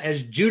think of that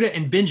as Judah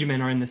and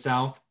Benjamin are in the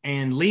south,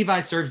 and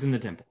Levi serves in the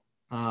temple.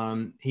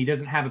 He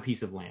doesn't have a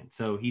piece of land,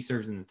 so he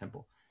serves in the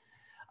temple.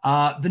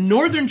 The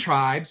northern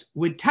tribes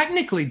would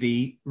technically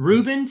be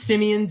Reuben,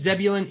 Simeon,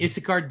 Zebulun,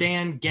 Issachar,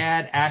 Dan,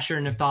 Gad,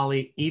 Asher,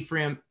 Naphtali,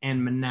 Ephraim,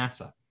 and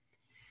Manasseh.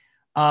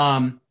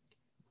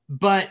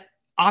 But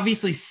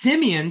obviously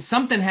Simeon,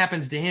 something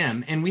happens to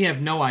him, and we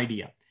have no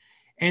idea.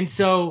 And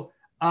so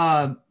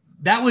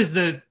that was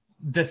the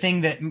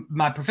thing that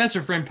my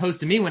professor friend posed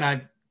to me when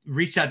I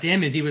reached out to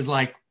him, is he was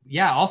like,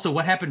 yeah, also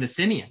what happened to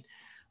Simeon?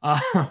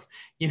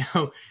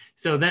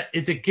 So that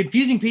it's a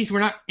confusing piece. We're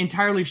not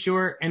entirely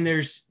sure. And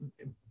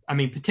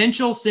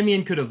potential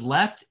Simeon could have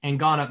left and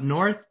gone up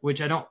north, which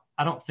I don't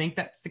think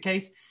that's the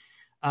case.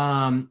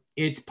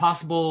 It's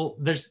possible.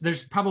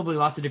 There's probably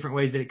lots of different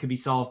ways that it could be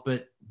solved,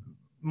 but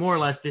more or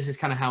less, this is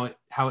kind of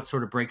how it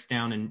sort of breaks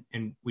down,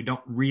 and we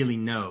don't really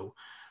know,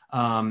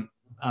 other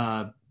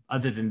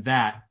than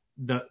that,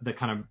 the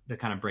kind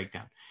of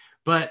breakdown.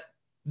 But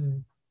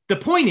the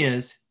point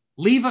is,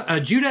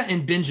 Judah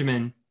and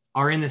Benjamin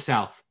are in the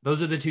south.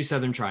 Those are the two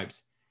southern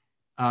tribes.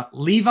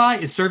 Levi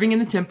is serving in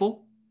the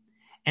temple,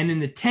 and then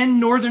the 10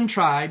 northern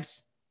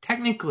tribes,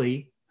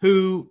 technically,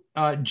 who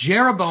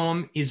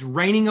Jeroboam is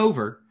reigning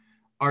over,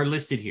 are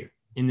listed here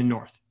in the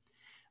north.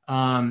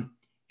 And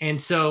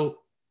so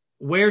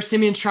where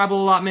Simeon's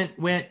tribal allotment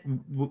went,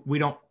 we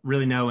don't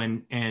really know,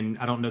 and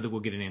I don't know that we'll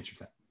get an answer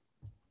to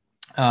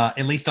that,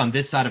 at least on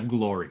this side of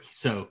glory.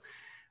 So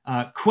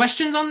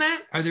questions on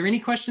that? Are there any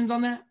questions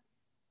on that?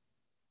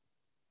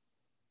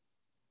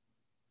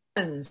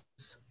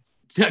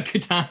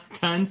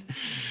 Tons.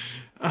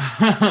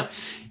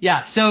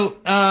 Yeah.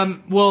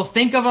 So we'll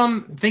think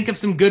of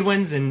some good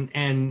ones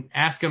and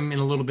ask them in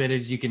a little bit,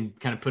 as you can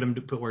kind of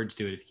put words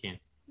to it if you can.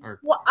 Or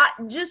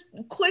just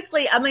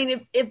quickly, I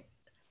mean, if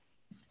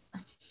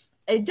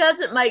it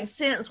doesn't make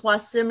sense why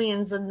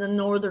Simeon's in the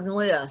northern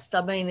list.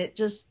 I mean,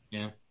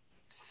 Yeah.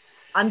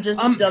 I'm just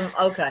dumb.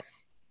 Okay.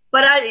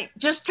 But I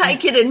just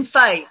take it in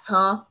faith,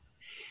 huh?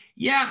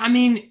 Yeah. I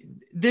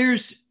mean,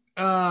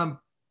 um,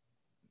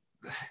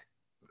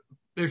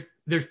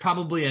 there's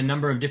probably a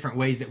number of different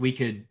ways that we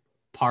could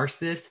parse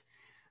this.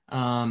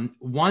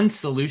 One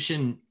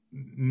solution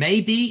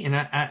may be, and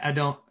I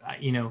don't,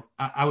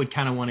 I would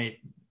kind of want to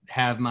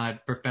have my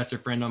professor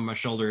friend on my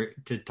shoulder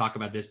to talk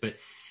about this, but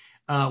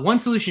one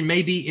solution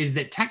maybe is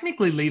that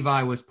technically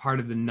Levi was part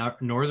of the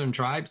northern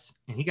tribes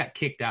and he got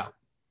kicked out.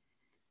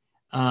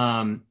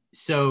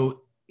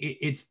 So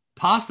it's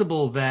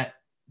possible that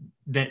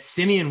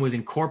Simeon was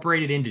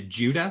incorporated into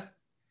Judah,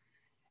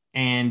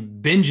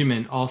 and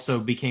Benjamin also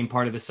became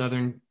part of the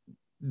southern.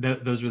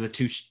 Those were the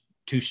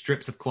two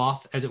strips of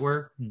cloth, as it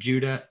were,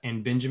 Judah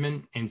and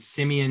Benjamin, and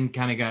Simeon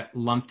kind of got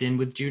lumped in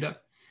with Judah,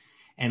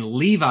 and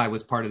Levi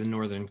was part of the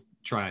northern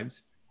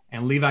tribes,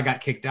 and Levi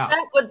got kicked out.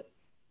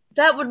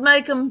 That would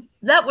make him.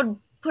 That would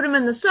put him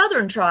in the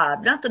southern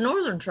tribe, not the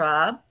northern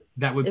tribe.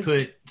 That would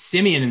put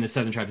Simeon in the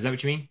southern tribe. Is that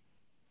what you mean?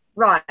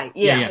 Right.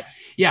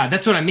 Yeah.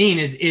 That's what I mean.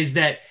 Is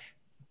that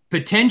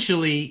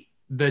potentially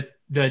the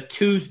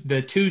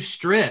two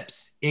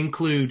strips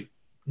include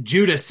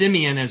Judah,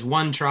 Simeon as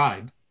one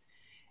tribe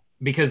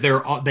because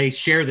they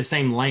share the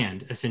same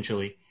land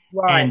essentially,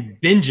 right. And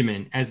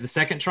Benjamin as the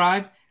second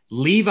tribe.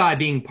 Levi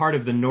being part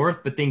of the north,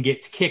 but then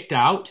gets kicked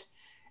out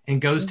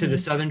and goes to the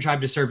southern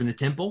tribe to serve in the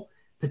temple.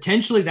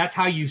 Potentially, that's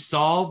how you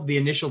solve the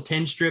initial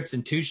 10 strips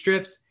and 2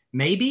 strips,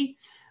 maybe,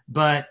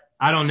 but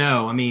I don't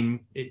know. I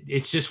mean,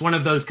 it's just one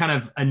of those kind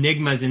of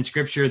enigmas in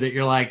scripture that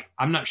you're like,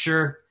 I'm not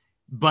sure,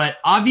 but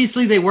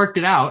obviously they worked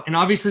it out, and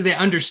obviously they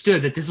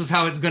understood that this was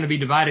how it's going to be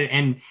divided,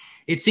 and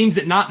it seems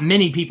that not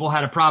many people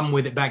had a problem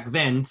with it back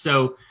then.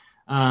 So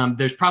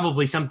there's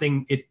probably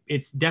something.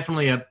 It's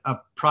definitely a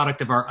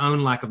product of our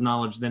own lack of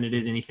knowledge than it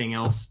is anything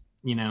else,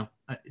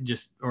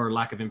 just or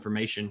lack of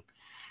information.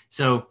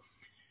 So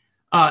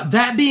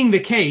that being the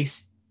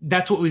case,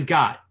 that's what we've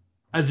got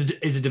as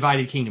a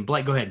divided kingdom.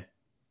 Blake, go ahead.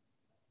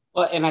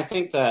 Well, and I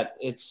think that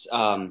it's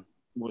when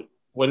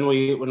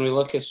we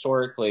look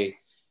historically,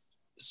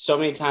 so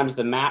many times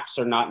the maps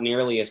are not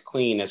nearly as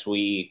clean as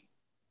we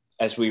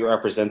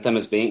represent them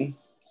as being.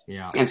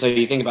 Yeah. And so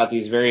you think about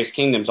these various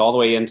kingdoms all the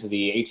way into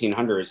the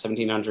 1800s,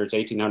 1700s,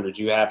 1800s,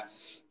 you have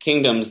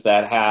kingdoms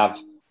that have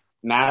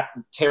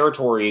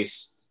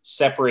territories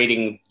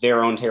separating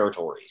their own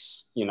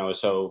territories,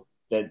 so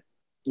that,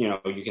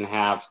 you can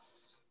have,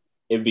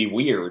 it'd be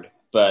weird,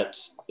 but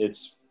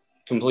it's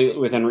completely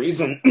within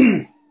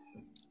reason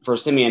for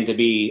Simeon to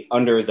be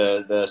under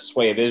the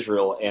sway of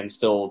Israel and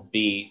still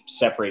be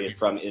separated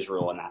from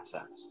Israel in that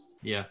sense.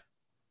 Yeah.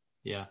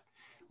 Yeah.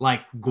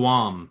 Like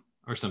Guam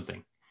or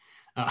something.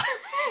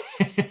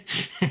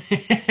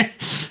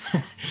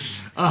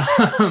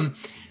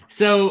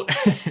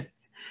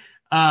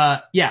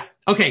 Yeah.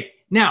 Okay.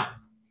 Now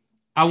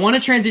I want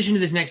to transition to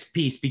this next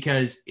piece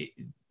because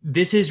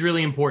this is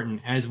really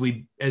important as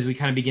we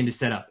kind of begin to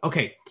set up.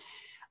 Okay.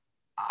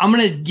 I'm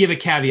going to give a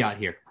caveat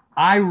here.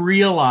 I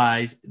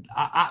realize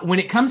when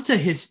it comes to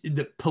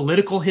the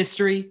political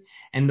history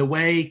and the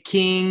way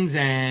kings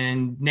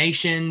and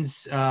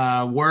nations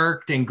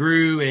worked and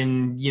grew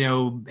and,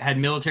 had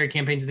military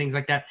campaigns and things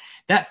like that,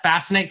 that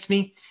fascinates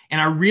me. And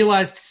I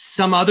realized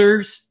some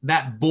others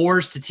that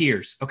bores to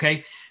tears.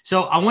 Okay.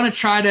 So I want to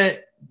try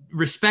to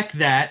respect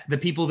the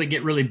people that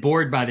get really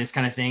bored by this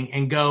kind of thing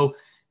and go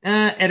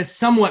at a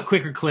somewhat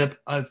quicker clip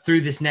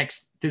through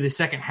the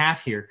second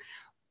half here.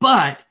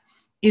 But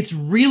it's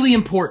really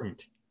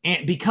important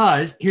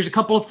because here's a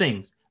couple of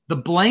things. The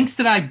blanks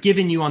that I've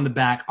given you on the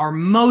back are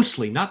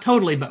mostly, not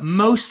totally, but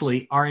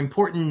mostly are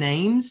important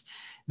names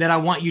that I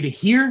want you to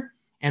hear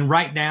and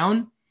write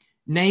down.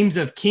 Names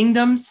of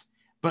kingdoms,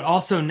 but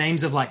also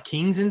names of like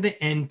kings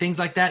and things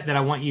like that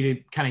I want you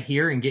to kind of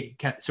hear and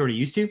get sort of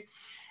used to.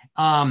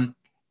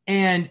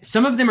 And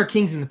some of them are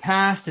kings in the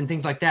past and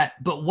things like that.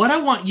 But what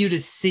I want you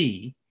to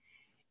see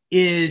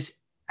is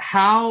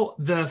how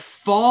the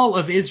fall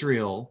of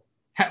Israel,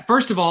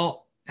 first of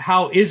all,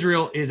 how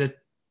Israel is a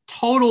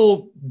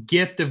total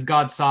gift of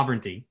God's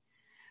sovereignty.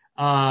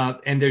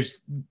 And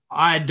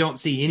I don't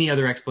see any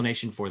other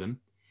explanation for them.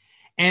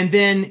 And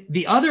then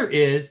the other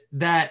is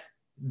that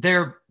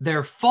their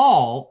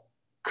fall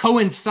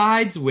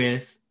coincides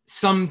with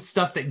some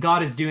stuff that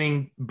God is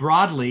doing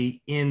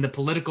broadly in the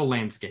political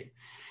landscape.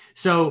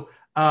 So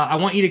I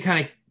want you to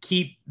kind of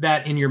keep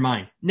that in your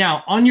mind.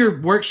 Now, on your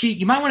worksheet,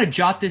 you might want to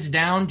jot this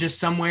down just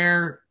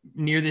somewhere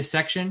near this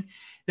section,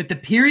 that the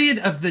period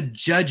of the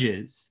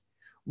judges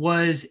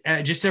was,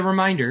 just a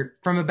reminder,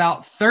 from about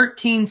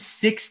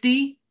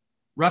 1360,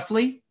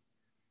 roughly,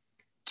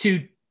 to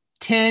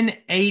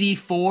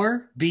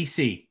 1084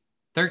 BC.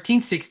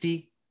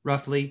 1360,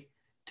 roughly,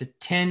 to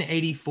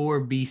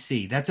 1084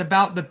 BC. That's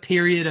about the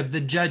period of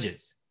the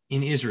judges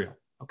in Israel.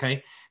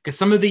 Okay, because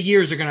some of the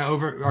years are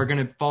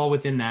going to fall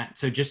within that.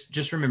 So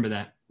just remember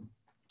that.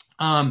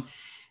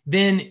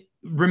 Then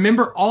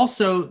remember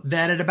also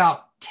that at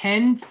about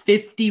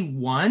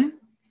 1051,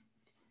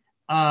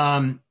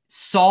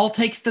 Saul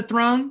takes the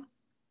throne.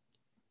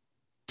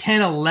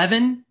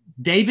 1011,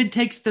 David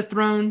takes the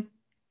throne.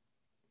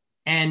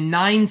 And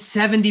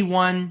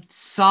 971,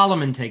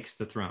 Solomon takes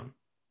the throne.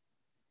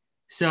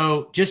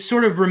 So just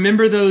sort of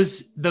remember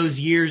those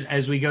years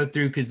as we go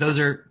through, because those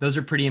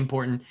are pretty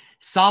important.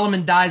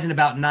 Solomon dies in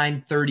about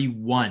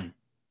 931.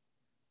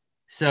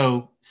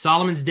 So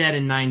Solomon's dead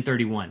in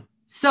 931.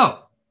 So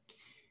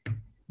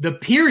the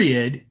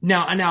period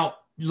now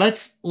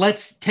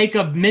let's take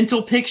a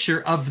mental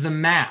picture of the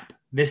map.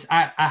 This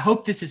I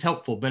hope this is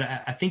helpful, but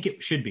I think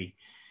it should be.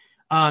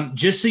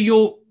 Just so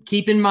you'll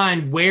keep in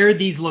mind where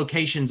these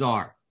locations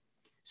are.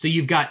 So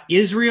you've got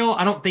Israel.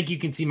 I don't think you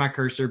can see my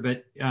cursor,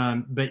 but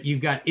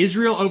you've got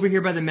Israel over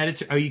here by the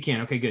Mediterranean. Oh, you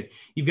can. Okay, good.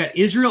 You've got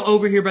Israel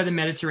over here by the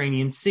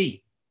Mediterranean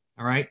Sea.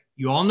 All right.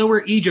 You all know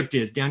where Egypt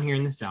is down here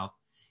in the south.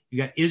 You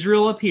got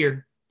Israel up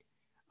here.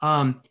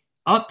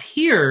 Up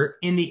here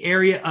in the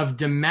area of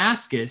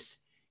Damascus,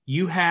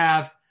 you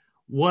have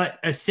what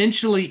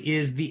essentially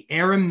is the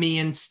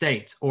Aramean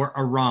states, or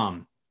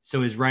Aram.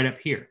 So is right up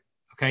here.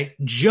 Okay.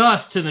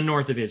 Just to the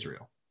north of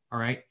Israel. All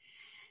right.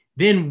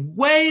 Then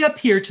way up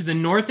here to the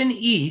north and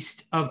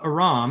east of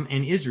Aram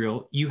and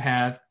Israel, you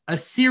have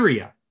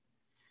Assyria.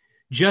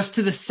 Just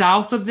to the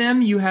south of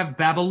them, you have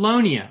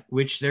Babylonia,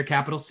 which their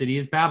capital city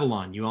is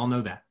Babylon. You all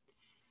know that.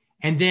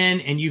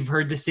 And you've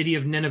heard the city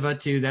of Nineveh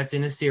too. That's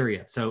in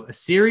Assyria. So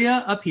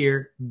Assyria up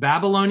here,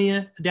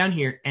 Babylonia down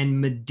here,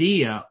 and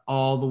Media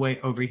all the way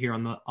over here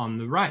on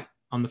the right,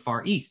 on the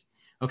far east.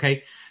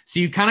 Okay. So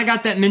you kind of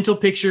got that mental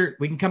picture.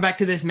 We can come back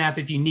to this map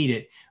if you need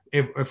it,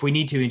 if we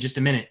need to in just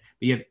a minute.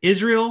 But you have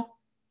Israel,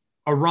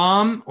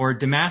 Aram or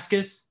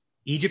Damascus,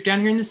 Egypt down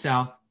here in the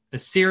south,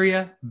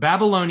 Assyria,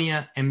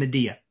 Babylonia, and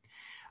Media.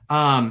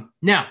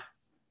 Now,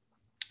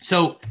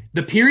 so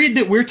the period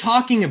that we're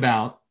talking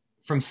about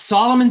from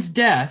Solomon's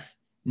death,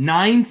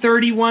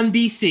 931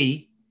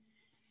 BC,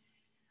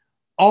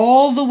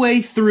 all the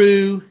way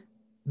through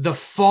the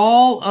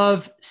fall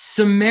of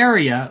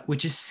Samaria,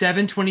 which is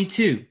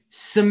 722.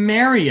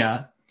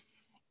 Samaria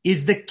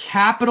is the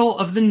capital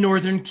of the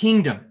northern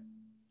kingdom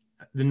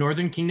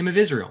of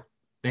Israel.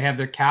 They have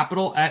their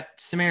capital at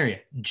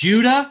Samaria.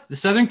 Judah, the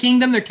southern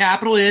kingdom, their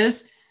capital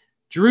is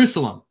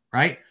Jerusalem,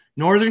 right?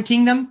 Northern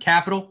kingdom,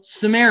 capital,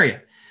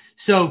 Samaria.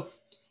 So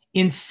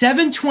in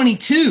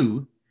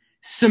 722,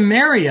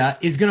 Samaria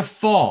is going to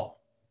fall.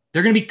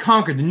 They're going to be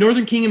conquered. The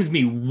northern kingdom is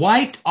going to be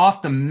wiped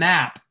off the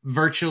map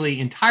virtually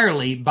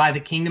entirely by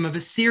the kingdom of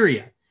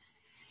Assyria.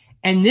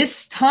 And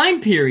this time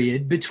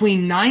period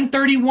between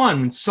 931,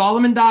 when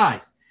Solomon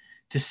dies,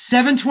 to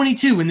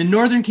 722, when the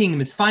northern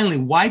kingdom is finally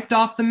wiped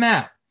off the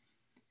map,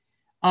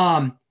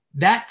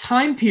 that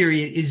time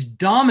period is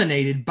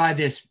dominated by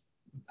this,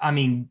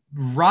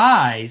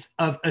 rise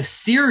of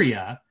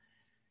Assyria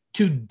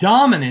to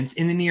dominance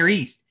in the Near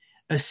East.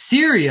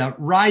 Assyria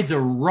rides a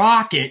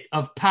rocket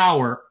of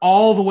power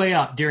all the way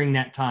up during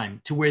that time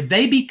to where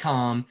they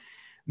become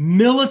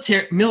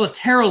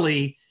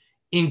militarily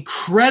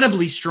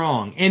incredibly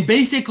strong. And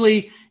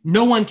basically,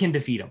 no one can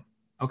defeat them.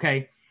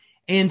 Okay.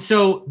 And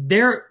so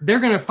they're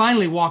going to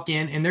finally walk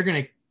in and they're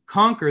going to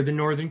conquer the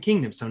northern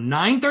kingdom. So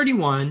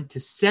 931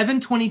 to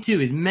 722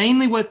 is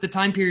mainly what the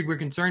time period we're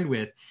concerned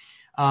with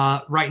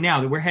right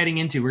now that we're heading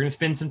into. We're going to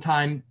spend some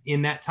time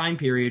in that time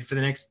period for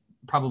the next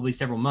probably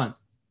several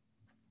months.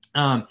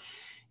 And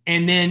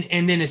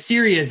then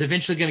Assyria is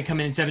eventually going to come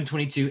in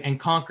 722 and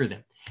conquer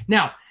them.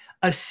 Now,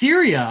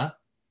 Assyria,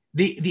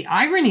 the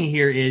irony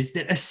here is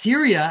that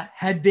Assyria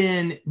had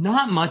been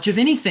not much of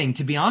anything,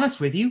 to be honest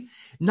with you,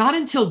 not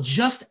until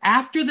just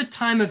after the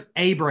time of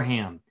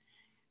Abraham.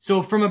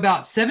 So from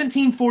about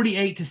 1748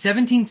 to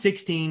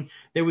 1716,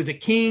 there was a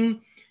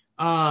king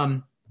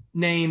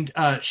named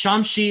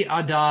Shamshi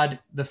Adad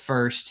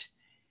I,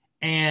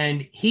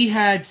 and he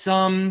had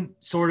some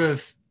sort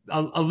of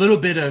a little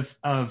bit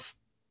of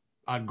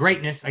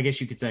greatness, I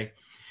guess you could say.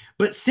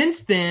 But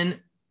since then,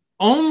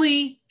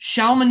 only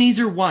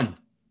Shalmaneser I.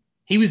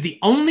 He was the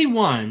only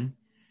one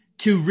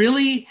to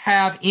really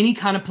have any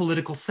kind of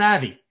political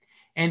savvy.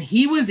 And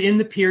he was in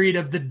the period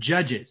of the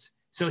judges.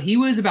 So he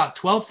was about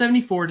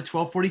 1274 to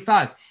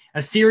 1245.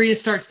 Assyria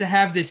starts to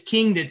have this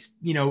king that's,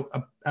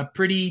 a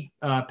pretty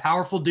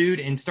powerful dude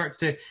and starts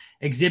to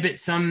exhibit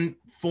some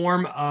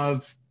form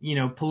of,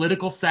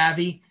 political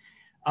savvy.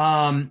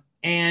 And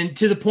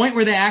to the point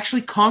where they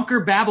actually conquer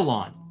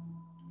Babylon.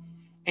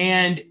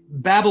 And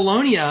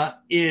Babylonia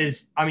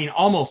is,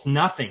 almost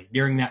nothing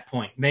during that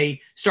point.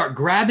 They start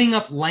grabbing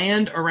up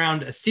land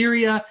around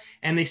Assyria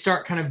and they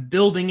start kind of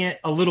building it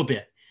a little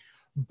bit.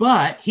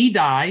 But he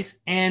dies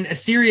and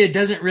Assyria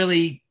doesn't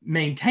really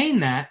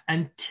maintain that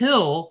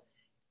until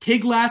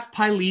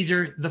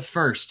Tiglath-Pileser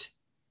I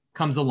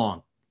comes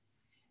along.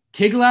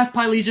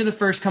 Tiglath-Pileser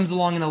I comes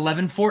along in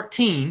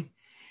 1114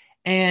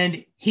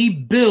 and he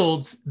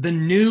builds the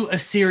new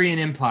Assyrian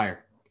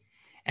Empire.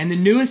 And the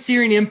new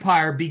Assyrian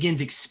Empire begins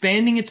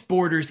expanding its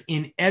borders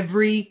in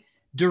every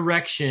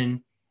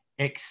direction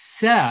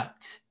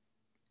except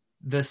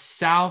the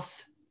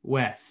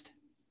southwest.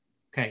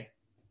 Okay,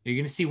 you're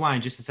going to see why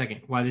in just a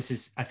second, why this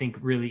is, I think,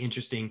 really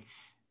interesting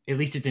At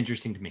least it's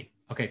interesting to me.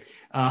 Okay.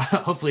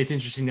 Hopefully it's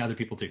interesting to other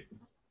people too.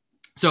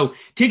 So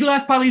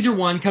Tiglath-Pileser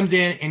I comes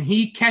in and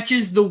he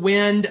catches the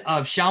wind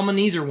of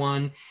Shalmaneser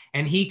I,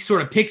 and he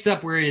sort of picks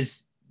up where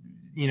his,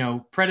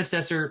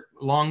 predecessor,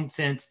 long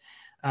since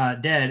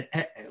dead,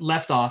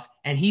 left off,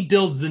 and he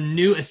builds the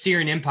new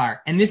Assyrian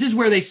Empire. And this is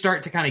where they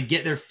start to kind of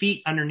get their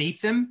feet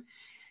underneath them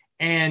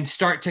and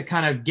start to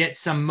kind of get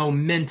some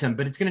momentum.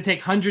 But it's going to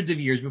take hundreds of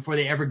years before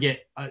they ever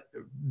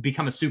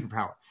become a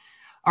superpower.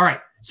 All right,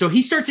 so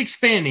he starts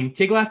expanding.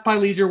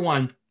 Tiglath-Pileser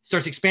I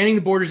starts expanding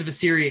the borders of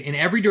Assyria in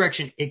every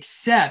direction,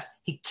 except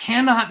he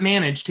cannot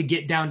manage to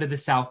get down to the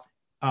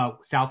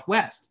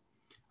southwest.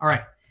 All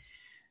right,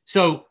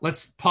 so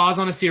let's pause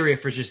on Assyria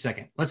for just a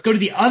second. Let's go to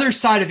the other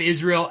side of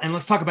Israel, and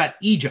let's talk about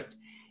Egypt.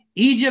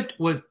 Egypt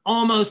was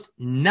almost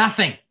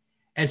nothing.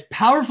 As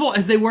powerful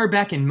as they were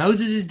back in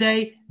Moses'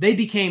 day, they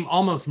became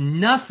almost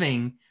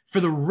nothing for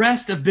the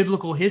rest of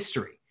biblical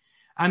history.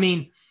 I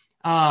mean,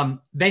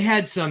 they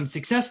had some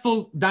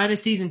successful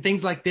dynasties and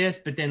things like this,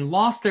 but then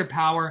lost their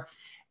power.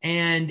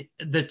 And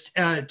the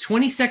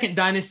 22nd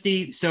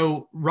dynasty,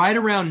 so right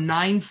around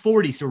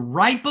 940, so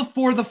right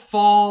before the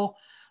fall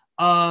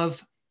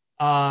of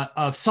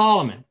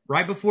Solomon,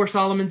 right before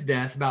Solomon's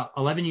death, about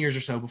 11 years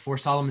or so before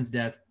Solomon's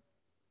death,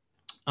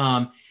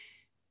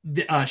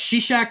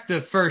 Shishak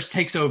the first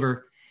takes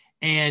over,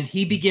 and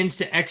he begins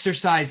to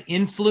exercise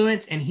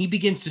influence, and he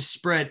begins to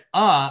spread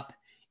up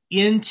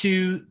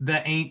into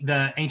the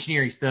ancient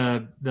Near East,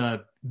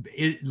 the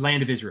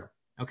land of Israel.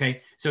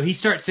 Okay, so he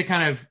starts to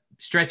kind of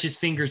stretch his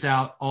fingers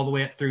out all the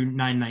way up through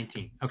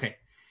 919. Okay,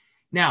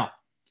 now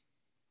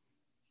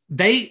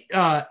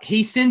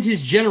he sends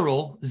his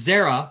general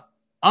Zerah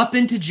up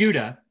into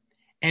Judah,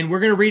 and we're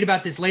going to read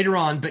about this later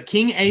on. But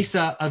King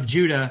Asa of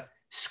Judah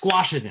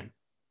squashes him,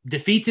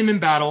 defeats him in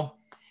battle,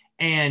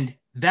 and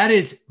that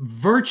is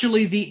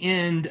virtually the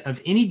end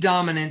of any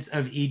dominance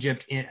of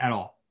Egypt at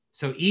all.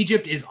 So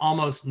Egypt is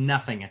almost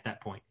nothing at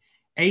that point.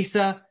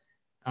 Asa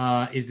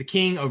is the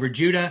king over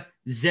Judah.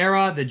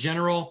 Zerah, the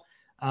general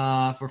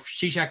for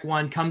Shishak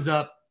I, comes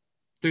up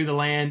through the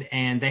land,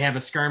 and they have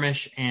a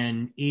skirmish,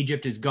 and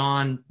Egypt is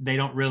gone. They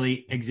don't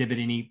really exhibit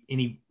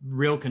any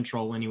real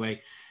control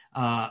anyway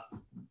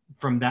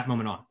from that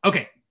moment on.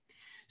 Okay,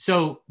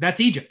 so that's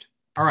Egypt.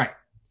 All right.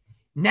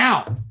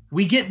 Now,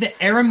 we get the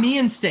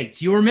Aramean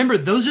states. You'll remember,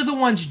 those are the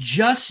ones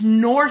just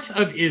north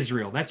of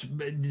Israel. That's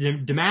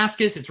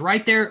Damascus. It's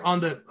right there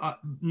on the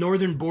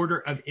northern border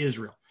of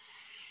Israel.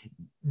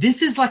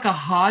 This is like a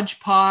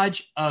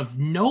hodgepodge of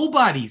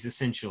nobodies,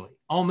 essentially,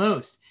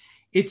 almost.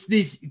 It's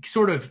these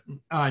sort of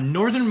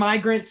northern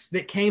migrants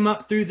that came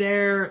up through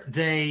there.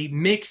 They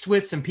mixed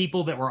with some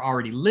people that were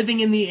already living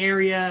in the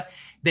area.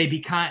 They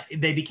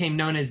became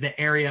known as the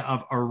area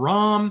of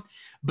Aram.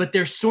 But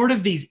they're sort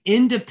of these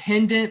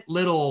independent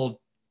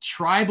little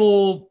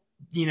tribal,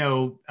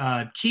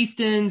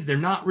 chieftains. They're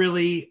not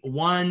really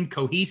one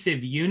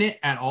cohesive unit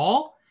at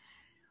all.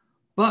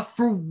 But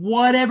for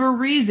whatever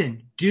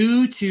reason,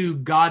 due to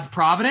God's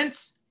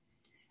providence,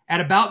 at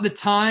about the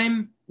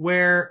time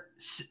where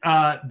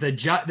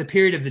the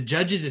period of the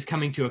judges is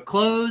coming to a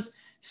close,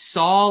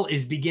 Saul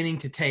is beginning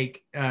to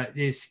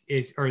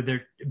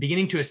they're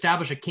beginning to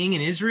establish a king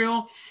in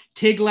Israel.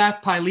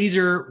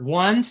 Tiglath-Pileser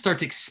I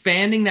starts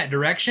expanding that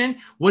direction.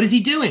 What is he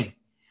doing?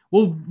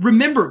 Well,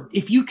 remember,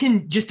 if you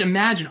can just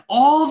imagine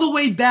all the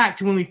way back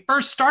to when we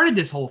first started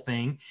this whole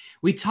thing,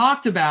 we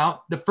talked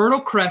about the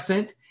Fertile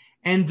Crescent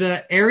and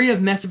the area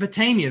of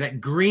Mesopotamia,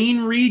 that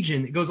green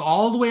region that goes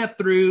all the way up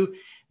through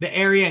the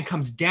area and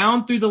comes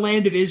down through the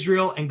land of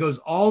Israel and goes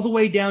all the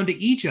way down to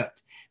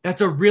Egypt.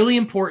 That's a really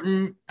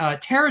important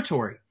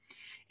territory.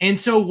 And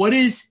so what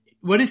is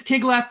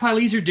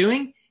Tiglath-Pileser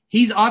doing?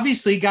 He's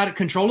obviously got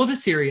control of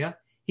Assyria.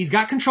 He's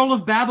got control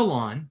of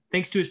Babylon,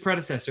 thanks to his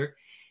predecessor.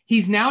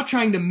 He's now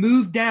trying to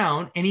move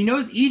down, and he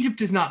knows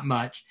Egypt is not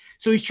much.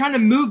 So he's trying to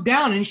move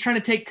down, and he's trying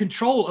to take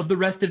control of the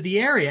rest of the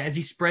area as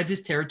he spreads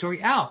his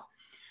territory out.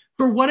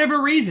 For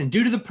whatever reason,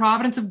 due to the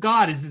providence of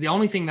God is the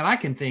only thing that I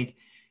can think,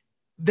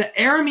 the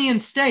Aramean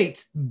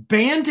states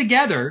band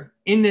together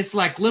in this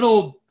like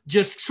little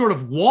just sort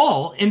of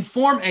wall and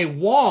form a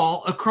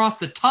wall across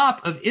the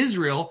top of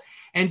Israel,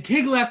 and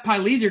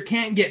Tiglath-Pileser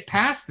can't get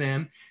past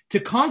them to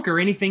conquer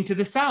anything to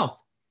the south.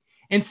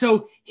 And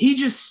so he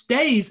just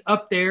stays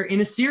up there in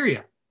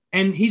Assyria,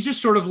 and he's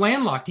just sort of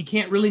landlocked. He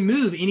can't really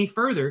move any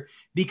further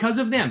because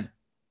of them.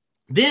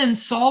 Then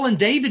Saul and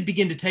David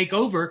begin to take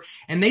over,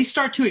 and they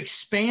start to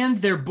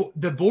expand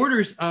the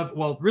borders of,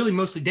 well, really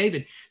mostly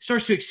David,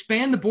 starts to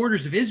expand the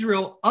borders of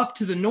Israel up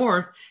to the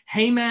north.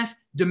 Hamath,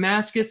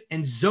 Damascus,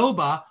 and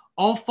Zobah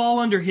all fall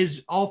under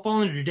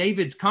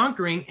David's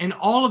conquering, and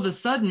all of a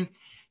sudden,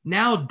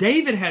 now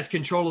David has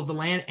control of the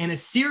land, and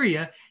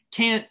Assyria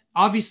can't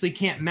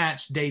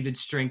match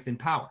David's strength and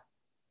power.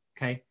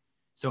 Okay,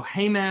 so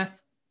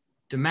Hamath,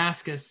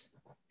 Damascus,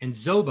 and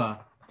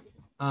Zobah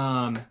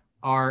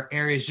are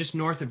areas just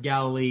north of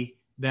Galilee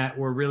that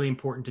were really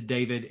important to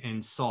David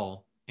and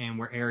Saul, and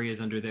were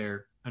areas under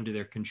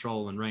their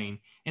control and reign.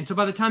 And so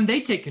by the time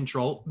they take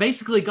control,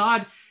 basically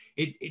God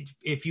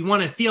if you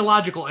want a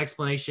theological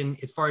explanation,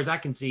 as far as I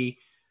can see,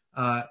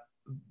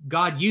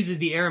 God uses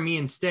the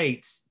Aramean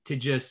states to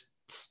just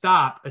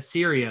stop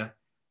Assyria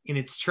in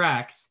its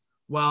tracks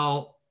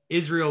while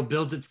Israel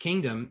builds its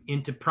kingdom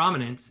into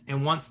prominence.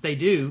 And once they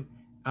do,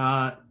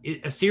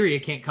 Assyria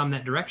can't come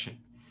that direction.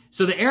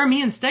 So the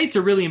Aramean states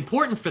are really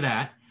important for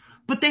that,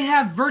 but they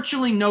have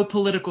virtually no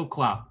political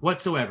clout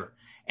whatsoever.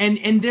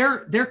 And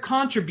their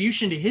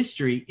contribution to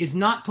history is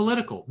not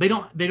political. They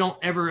don't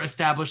ever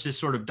establish this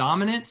sort of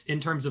dominance in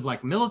terms of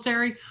like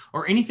military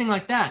or anything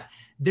like that.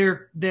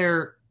 Their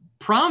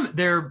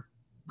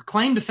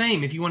claim to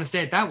fame, if you want to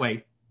say it that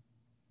way,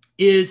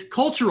 is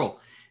cultural.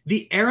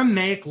 The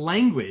Aramaic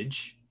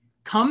language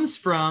comes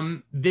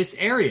from this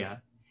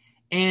area,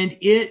 and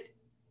it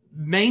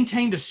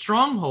maintained a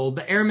stronghold.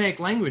 The Aramaic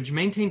language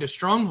maintained a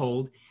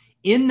stronghold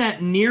in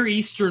that Near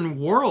Eastern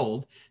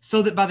world,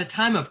 so that by the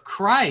time of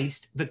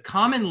Christ, the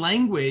common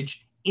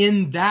language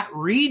in that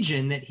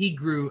region that he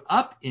grew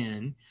up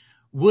in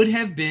would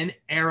have been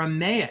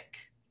Aramaic.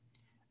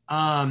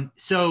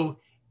 So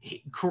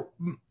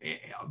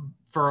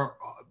for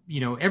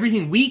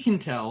everything we can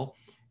tell,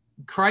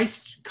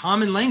 Christ's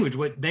common language,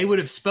 what they would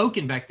have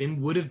spoken back then,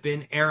 would have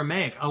been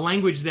Aramaic, a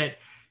language that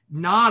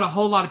not a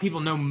whole lot of people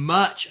know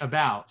much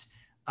about.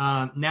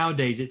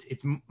 Nowadays,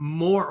 it's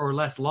more or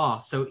less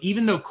lost. So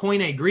even though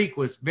Koine Greek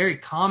was very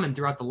common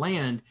throughout the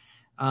land,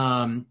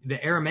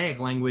 the Aramaic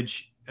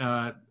language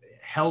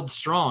held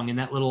strong in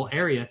that little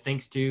area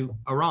thanks to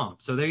Aram.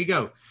 So there you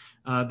go.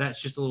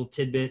 That's just a little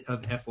tidbit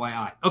of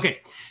FYI. Okay,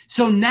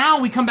 so now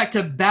we come back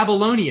to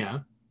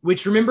Babylonia,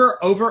 which, remember,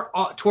 over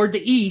toward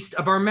the east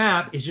of our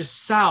map is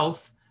just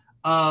south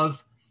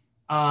of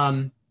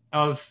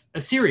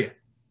Assyria.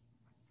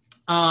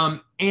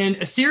 And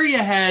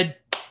Assyria had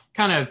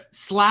kind of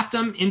slapped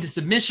them into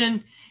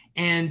submission,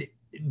 and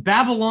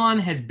Babylon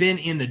has been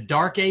in the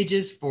Dark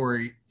Ages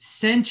for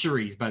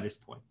centuries by this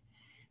point.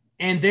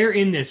 And they're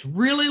in this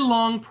really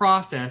long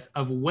process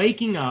of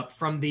waking up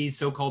from these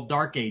so-called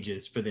Dark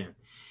Ages for them.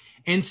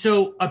 And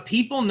so a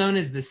people known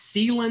as the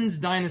Selans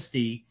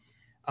dynasty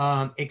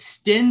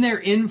extend their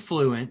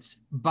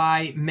influence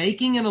by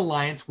making an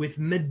alliance with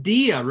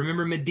Media.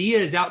 Remember, Media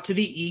is out to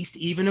the east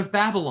even of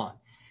Babylon.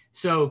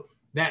 So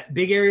that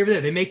big area over there,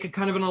 they make a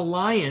kind of an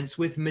alliance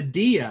with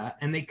Media,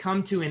 and they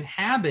come to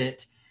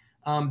inhabit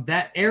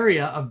that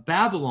area of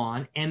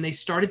Babylon, and they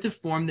started to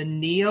form the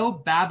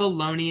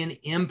Neo-Babylonian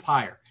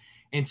Empire.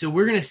 And so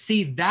we're going to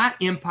see that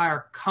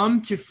empire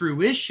come to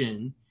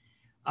fruition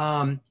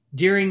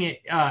during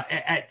it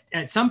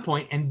at some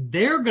point, and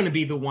they're going to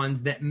be the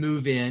ones that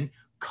move in,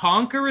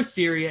 conquer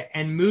Assyria,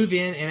 and move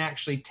in and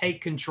actually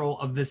take control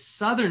of the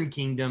southern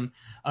kingdom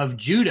of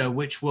Judah,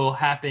 which will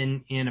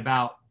happen in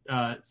about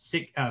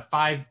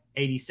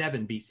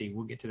 587 BC.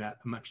 We'll get to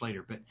that much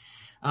later. But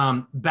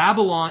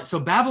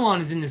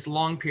Babylon is in this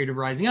long period of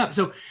rising up.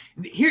 So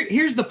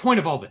here's the point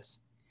of all this.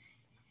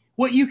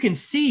 What you can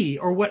see,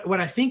 or what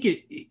I think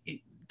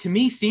it to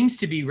me seems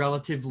to be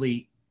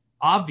relatively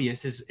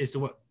obvious as to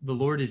what the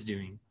Lord is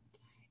doing,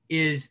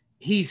 is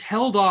he's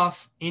held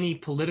off any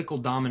political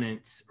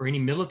dominance or any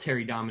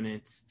military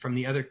dominance from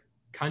the other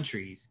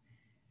countries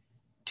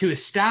to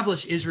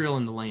establish Israel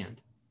in the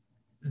land.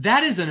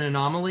 That is an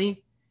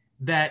anomaly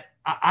that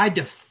I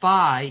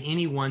defy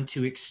anyone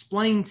to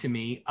explain to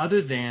me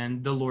other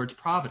than the Lord's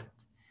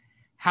providence.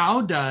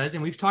 How does,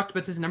 and we've talked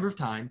about this a number of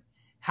times,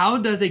 how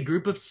does a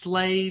group of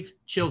slave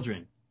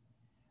children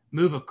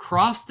move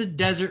across the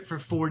desert for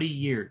 40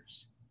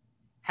 years,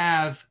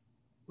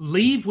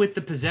 leave with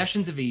the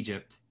possessions of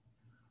Egypt,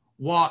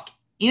 walk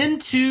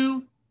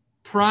into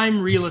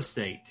prime real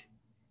estate,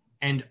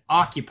 and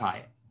occupy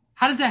it?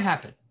 How does that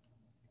happen?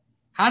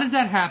 How does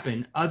that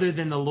happen other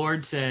than the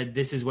Lord said,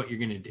 this is what you're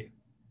going to do?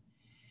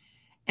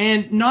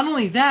 And not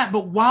only that,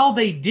 but while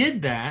they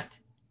did that,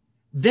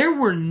 there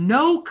were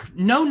no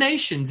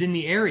nations in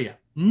the area,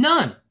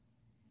 none,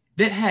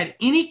 that had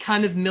any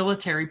kind of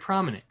military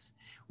prominence.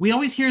 We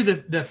always hear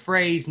the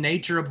phrase,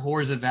 nature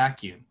abhors a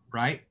vacuum,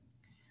 right?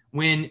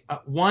 When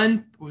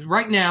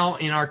right now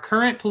in our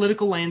current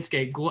political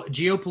landscape,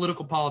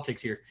 geopolitical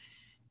politics here,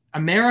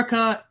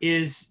 America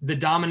is the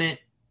dominant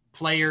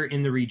player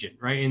in the region,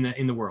 right?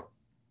 In the world.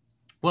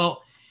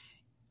 Well,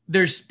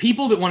 there's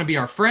people that want to be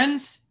our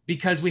friends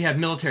because we have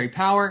military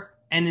power,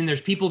 and then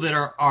there's people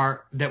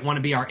that that want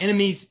to be our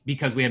enemies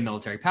because we have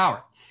military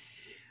power.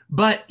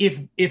 But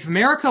if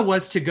America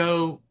was to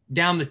go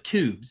down the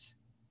tubes,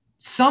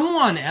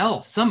 someone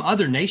else, some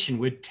other nation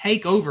would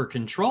take over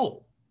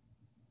control,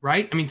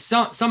 right? I mean,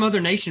 some other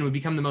nation would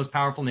become the most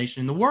powerful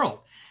nation in the world,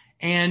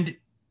 and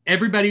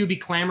everybody would be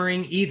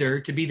clamoring either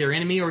to be their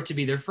enemy or to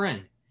be their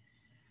friend.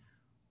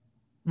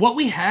 What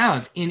we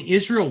have in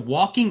Israel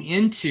walking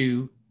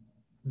into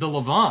the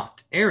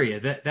Levant area,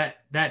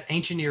 that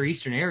ancient Near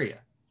Eastern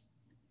area,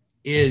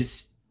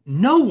 is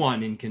no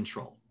one in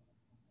control.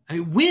 I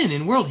mean, when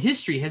in world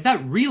history has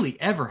that really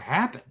ever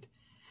happened?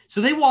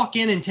 So they walk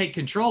in and take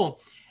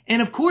control.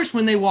 And of course,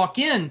 when they walk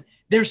in,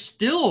 they're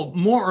still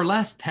more or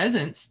less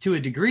peasants to a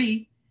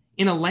degree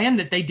in a land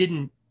that they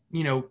didn't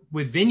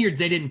with vineyards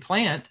they didn't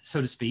plant,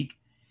 so to speak.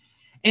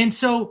 And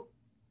so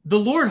the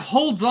Lord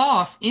holds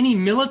off any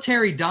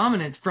military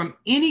dominance from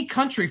any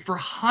country for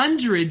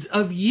hundreds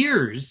of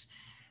years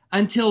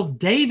until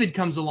David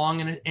comes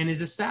along and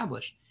is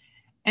established.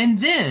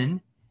 And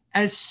then,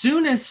 as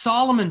soon as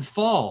Solomon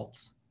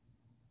falls,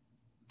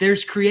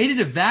 there's created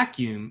a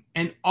vacuum,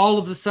 and all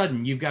of a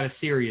sudden you've got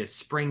Assyria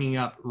springing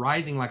up,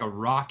 rising like a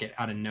rocket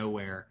out of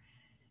nowhere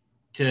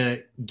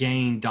to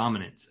gain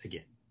dominance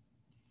again.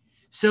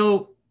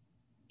 So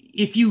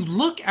if you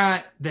look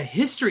at the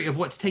history of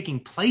what's taking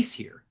place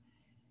here,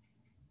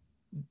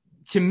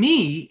 to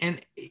me,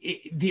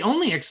 the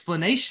only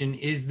explanation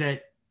is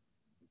that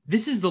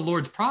this is the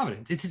Lord's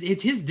providence.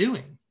 It's his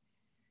doing.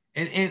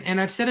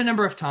 And I've said a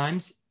number of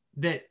times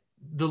that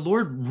the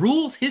Lord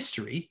rules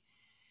history,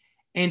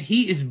 and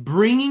he is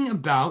bringing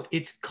about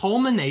its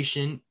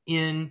culmination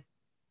in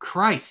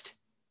Christ.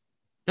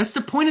 That's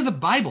the point of the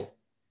Bible.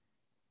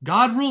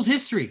 God rules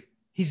history.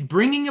 He's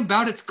bringing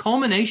about its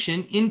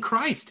culmination in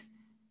Christ.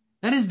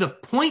 That is the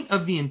point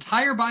of the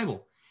entire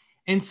Bible.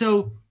 And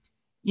so,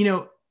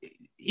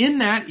 in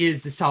that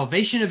is the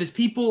salvation of his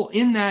people.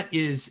 In that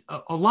is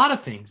a lot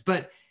of things.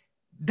 But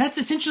that's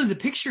essentially the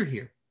picture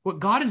here. What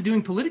God is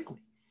doing politically.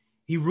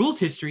 He rules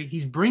history.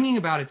 He's bringing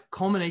about its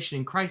culmination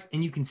in Christ.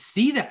 And you can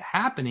see that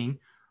happening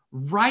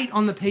right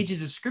on the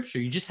pages of Scripture.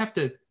 You just have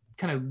to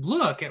kind of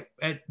look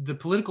at the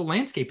political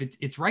landscape.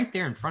 It's right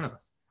there in front of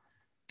us.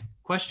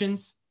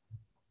 Questions?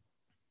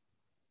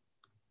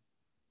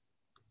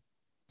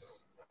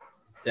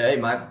 Yeah, hey,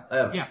 Mike.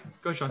 Yeah,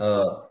 go, Sean.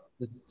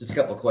 Just a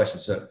couple of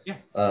questions. So, yeah.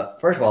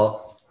 First of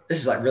all, this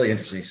is like really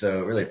interesting.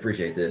 So, really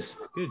appreciate this.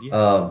 Good.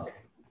 Yeah.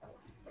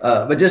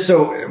 But just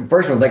so,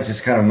 first one, I think it's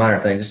just kind of a minor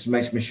thing. Just to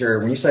make me sure,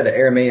 when you say the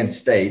Aramean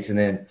states, and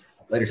then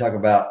later talk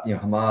about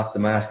Hamath,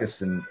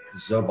 Damascus, and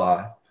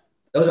Zobah,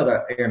 those are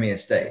the Aramean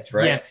states,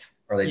 right? Yes.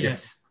 Are they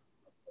different?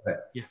 Okay.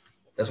 Yeah.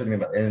 That's what you mean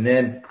by. And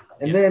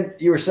then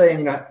you were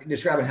saying,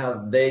 describing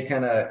how they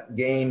kind of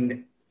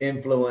gained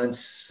influence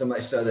so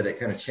much so that it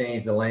kind of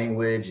changed the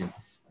language,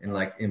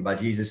 and by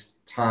Jesus'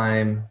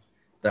 time,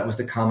 that was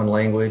the common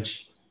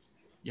language.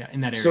 Yeah,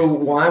 in that area. So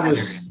why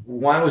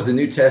was the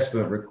New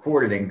Testament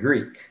recorded in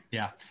Greek?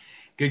 Yeah,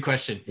 good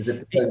question. Is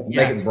it because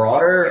make it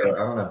broader,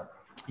 or I don't know?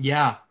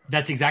 Yeah,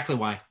 that's exactly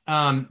why.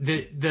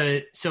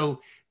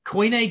 So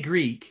Koine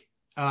Greek,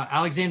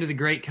 Alexander the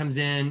Great comes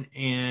in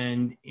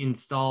and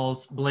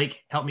installs.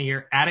 Blake, help me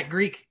here. Attic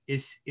Greek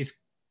is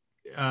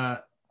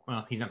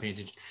well, he's not paying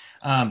attention.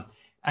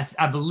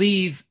 I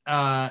believe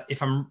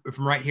if I'm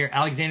right here,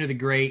 Alexander the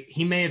Great,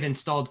 he may have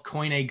installed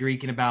Koine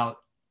Greek in about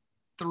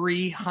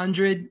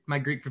 300. My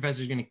Greek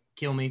professor is going to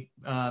kill me,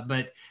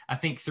 but I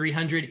think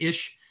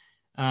 300-ish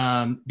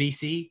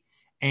BC.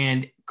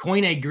 And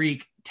Koine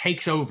Greek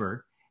takes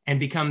over and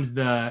becomes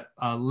the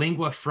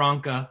lingua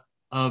franca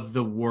of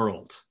the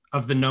world,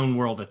 of the known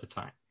world at the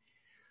time.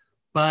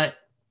 But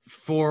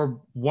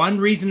for one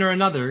reason or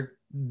another,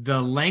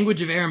 the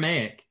language of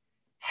Aramaic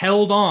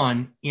held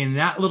on in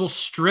that little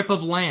strip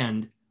of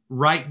land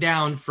right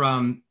down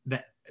from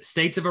the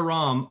states of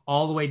Aram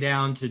all the way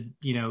down to,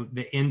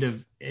 the end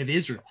of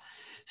Israel.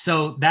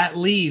 So that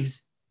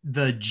leaves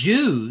the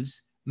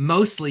Jews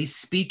mostly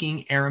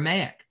speaking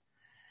Aramaic.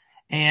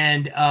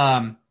 And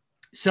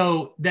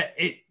so that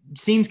it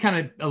seems kind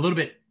of a little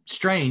bit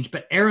strange,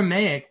 but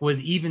Aramaic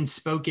was even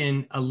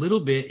spoken a little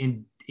bit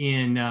in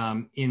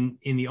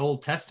the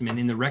Old Testament,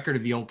 in the record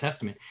of the Old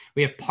Testament.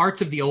 We have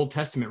parts of the Old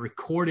Testament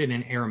recorded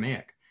in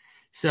Aramaic.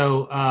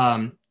 So,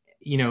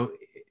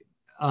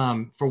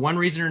 for one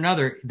reason or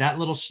another, that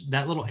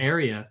little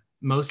area,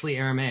 mostly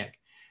Aramaic.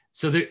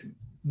 So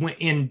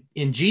in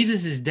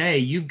Jesus's day,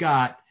 you've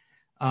got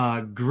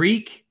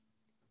Greek,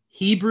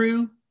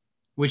 Hebrew,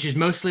 which is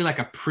mostly like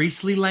a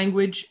priestly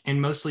language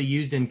and mostly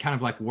used in kind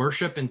of like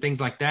worship and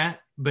things like that.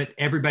 But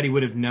everybody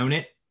would have known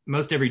it.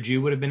 Most every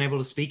Jew would have been able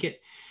to speak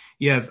it.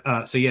 You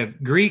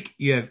have Greek,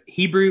 you have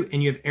Hebrew,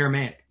 and you have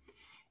Aramaic.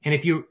 And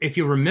if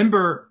you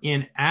remember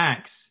in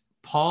Acts,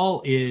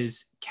 Paul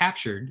is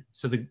captured.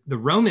 So the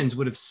Romans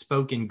would have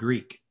spoken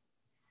Greek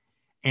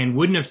and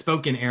wouldn't have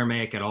spoken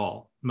Aramaic at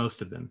all.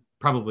 Most of them,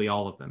 probably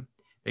all of them.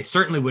 They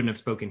certainly wouldn't have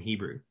spoken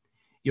Hebrew.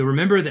 You'll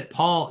remember that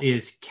Paul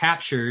is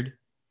captured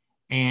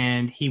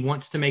and he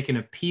wants to make an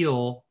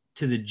appeal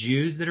to the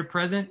Jews that are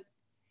present.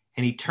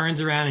 And he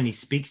turns around and he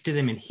speaks to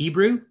them in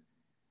Hebrew.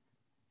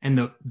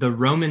 And the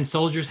Roman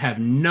soldiers have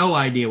no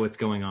idea what's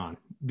going on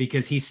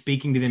because he's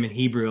speaking to them in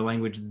Hebrew, a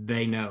language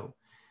they know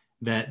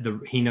that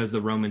he knows the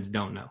Romans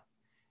don't know.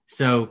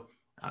 So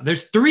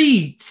there's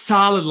 3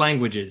 solid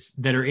languages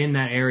that are in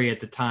that area at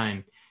the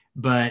time.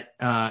 But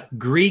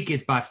Greek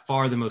is by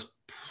far the most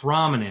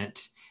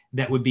prominent,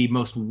 that would be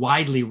most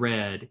widely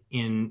read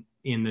in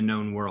the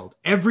known world.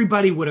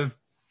 Everybody would have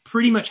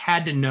pretty much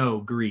had to know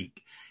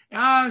Greek.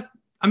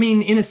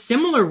 In a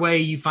similar way,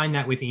 you find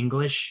that with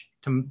English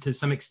to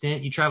some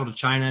extent. You travel to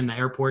China and the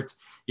airports,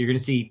 you're going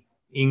to see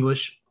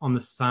English on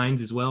the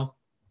signs as well.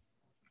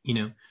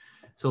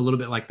 So a little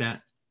bit like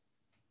that.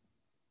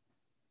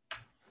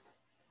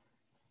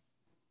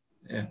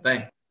 Yeah,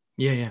 thanks.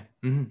 Yeah.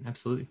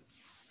 Absolutely.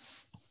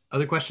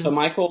 Other questions? So,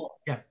 Michael,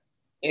 Yeah.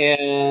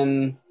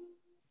 in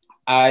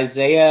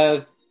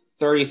Isaiah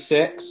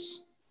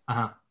 36,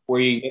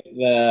 where you get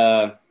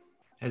the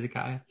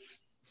Hezekiah,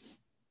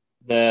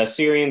 the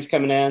Syrians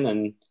coming in,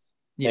 and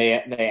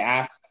yes.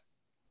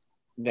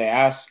 they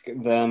ask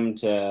them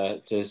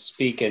to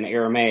speak in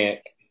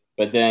Aramaic,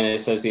 but then it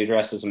says he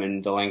addresses them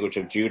in the language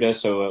of Judah.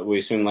 So we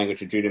assume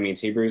language of Judah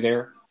means Hebrew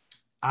there.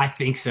 I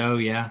think so.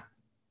 Yeah.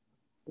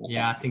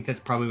 Yeah, I think that's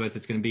probably what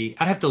that's going to be.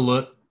 I'd have to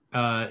look,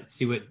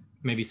 see what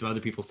maybe some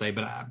other people say,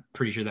 but I'm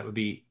pretty sure that would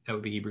be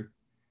Hebrew.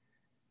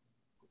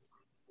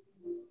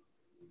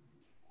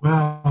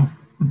 Well,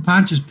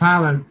 Pontius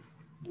Pilate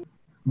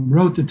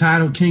wrote the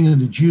title King of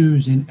the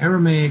Jews in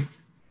Aramaic,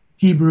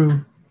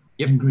 Hebrew,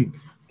 and Greek.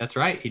 That's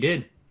right. He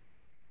did.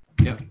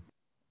 Yep.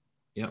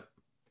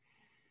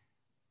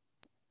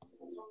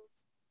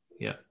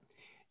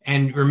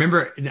 And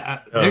remember,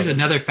 there's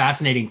another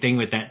fascinating thing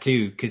with that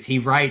too, because he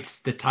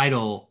writes the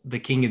title, the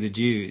King of the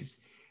Jews,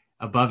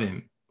 above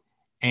him.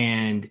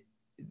 And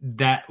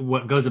that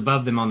what goes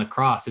above them on the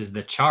cross is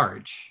the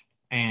charge.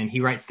 And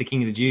he writes the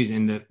King of the Jews,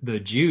 and the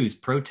Jews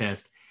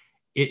protest.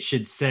 It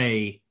should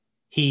say,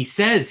 he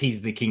says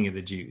he's the King of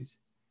the Jews.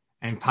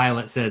 And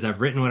Pilate says,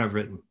 I've written what I've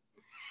written.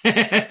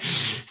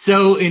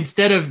 So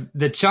instead of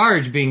the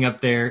charge being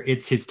up there,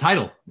 it's his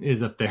title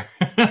is up there.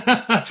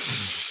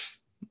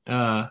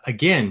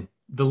 Again,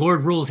 the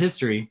Lord rules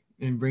history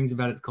and brings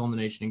about its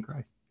culmination in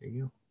Christ. There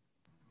you go.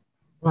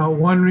 Well,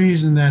 one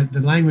reason that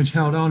the language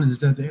held on is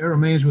that the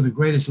Aramaeans were the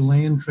greatest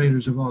land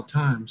traders of all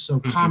time.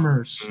 So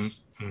commerce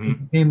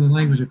became the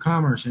language of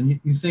commerce. And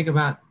you think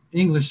about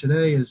English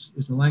today is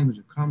the language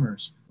of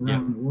commerce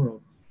around the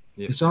world.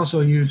 Yep. It's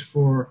also used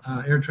for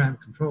air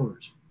traffic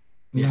controllers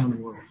around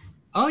the world.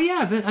 Oh,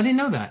 yeah. I didn't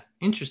know that.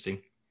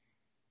 Interesting.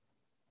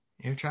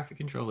 Air traffic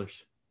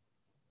controllers.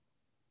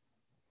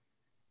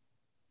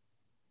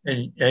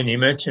 And you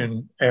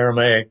mentioned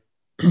Aramaic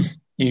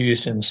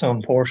used in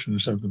some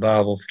portions of the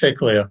Bible,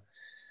 particularly a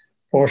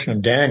portion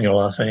of Daniel,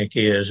 I think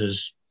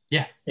is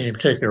any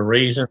particular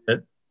reason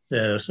that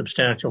the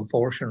substantial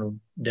portion of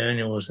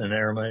Daniel was in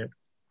Aramaic?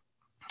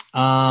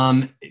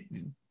 My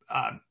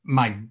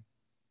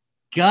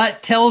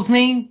gut tells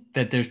me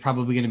that there's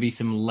probably going to be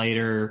some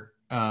later,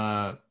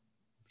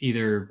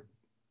 either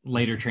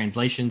later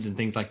translations and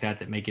things like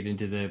that make it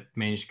into the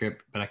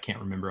manuscript, but I can't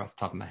remember off the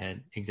top of my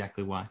head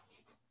exactly why.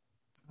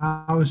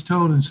 I was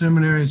told in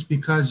seminary it's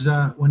because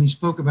when he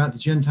spoke about the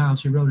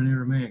Gentiles, he wrote in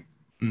Aramaic.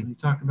 When he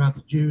talked about the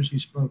Jews, he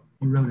wrote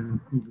it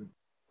in Hebrew.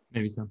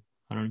 Maybe so.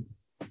 I don't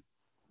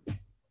know.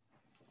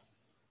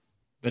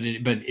 But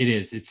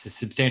it's a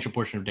substantial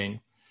portion of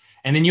Daniel.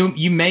 And then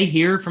you may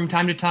hear from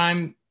time to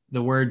time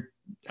the word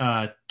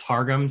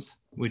Targums,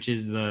 which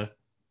is the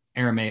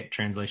Aramaic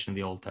translation of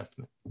the Old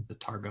Testament, the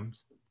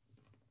Targums.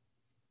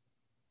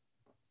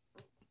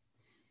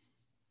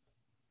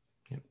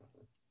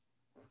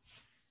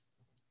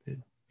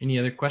 Any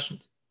other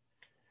questions?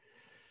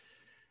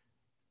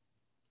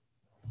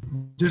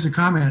 Just a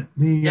comment.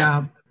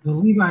 The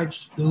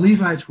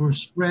Levites were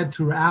spread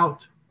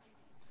throughout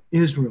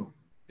Israel.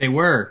 They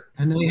were,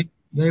 and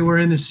they were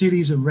in the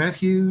cities of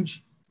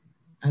refuge,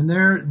 and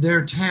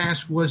their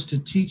task was to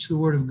teach the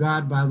word of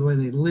God by the way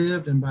they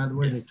lived and by the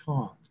way they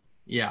talked.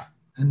 Yeah,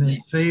 and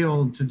they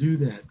failed to do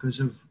that because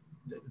of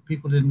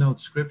people didn't know the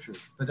scripture.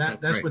 But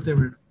that's right. What they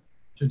were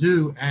to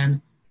do,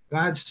 and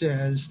God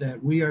says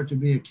that we are to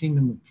be a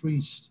kingdom of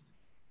priests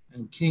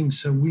and kings,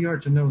 so we are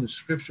to know the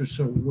scripture.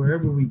 So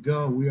wherever we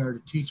go, we are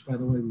to teach by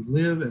the way we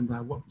live and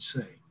by what we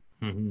say.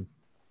 Mm-hmm.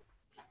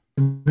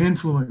 And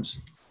influence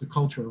the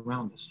culture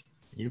around us.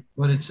 Yep.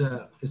 But it's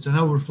an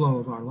overflow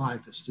of our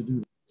life is to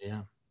do that.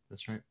 Yeah,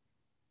 that's right.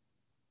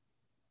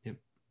 Yep.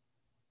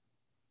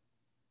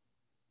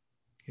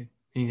 Okay.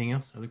 Anything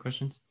else? Other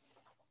questions?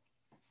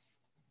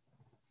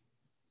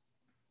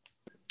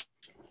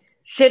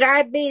 Should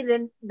I be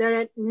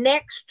the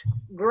next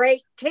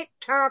great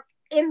TikTok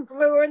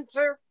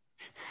influencer?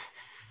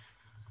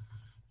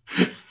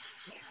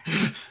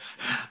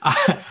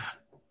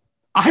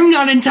 I'm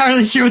not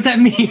entirely sure what that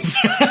means.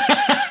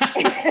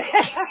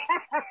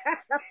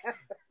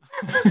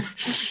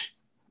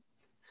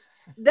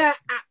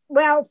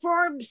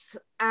 Forbes,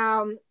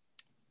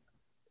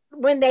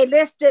 when they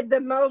listed the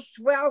most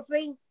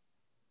wealthy,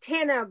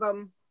 10 of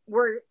them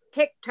were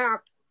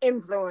TikTok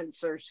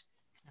influencers.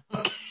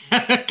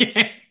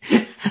 Okay.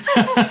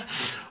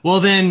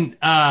 Well, then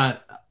I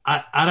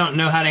don't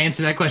know how to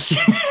answer that question.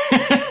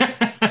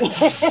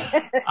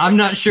 I'm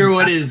not sure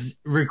what is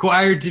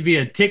required to be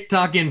a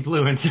TikTok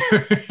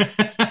influencer.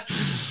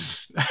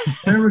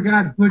 Wherever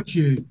God puts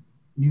you,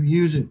 you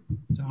use it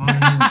to honor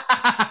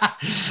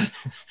Him.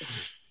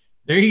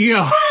 There you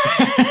go.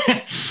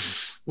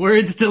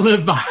 Words to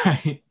live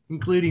by,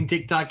 including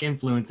TikTok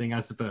influencing,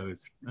 I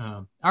suppose.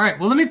 All right.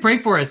 Well, let me pray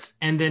for us,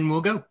 and then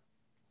we'll go.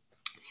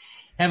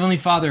 Heavenly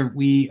Father,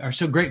 we are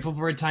so grateful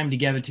for a time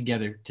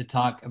together to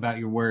talk about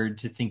your word,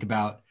 to think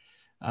about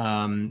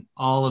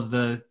all of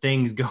the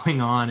things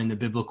going on in the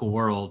biblical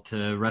world,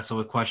 to wrestle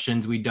with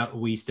questions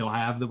we still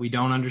have that we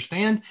don't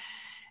understand,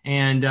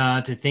 and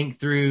to think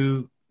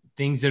through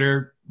things that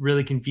are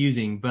really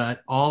confusing.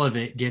 But all of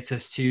it gets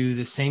us to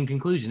the same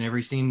conclusion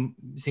every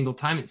single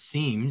time, it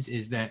seems,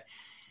 is that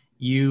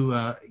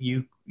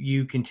you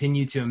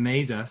continue to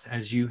amaze us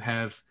as you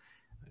have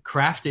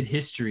crafted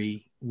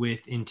history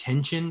with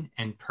intention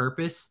and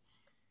purpose,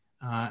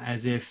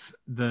 as if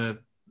the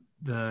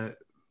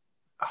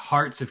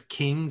hearts of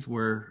kings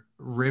were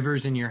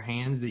rivers in your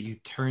hands that you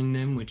turn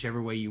them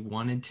whichever way you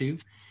wanted to.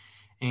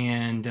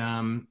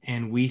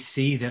 And we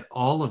see that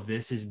all of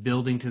this is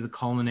building to the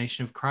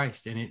culmination of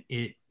Christ, and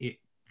it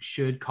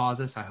should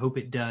cause us, I hope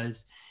it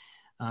does.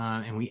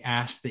 And we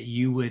ask that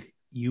you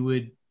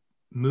would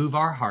move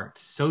our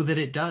hearts so that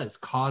it does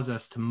cause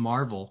us to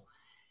marvel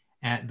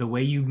at the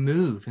way you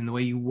move and the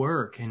way you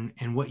work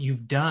and what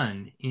you've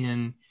done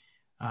in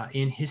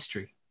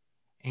history.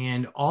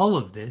 And all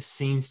of this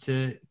seems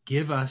to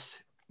give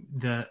us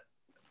the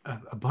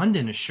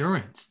abundant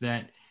assurance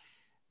that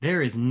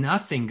there is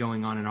nothing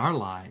going on in our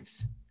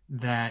lives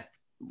that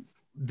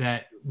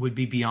would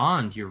be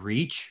beyond your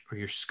reach or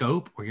your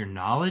scope or your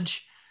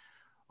knowledge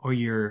or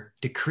your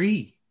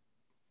decree.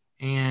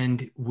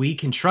 And we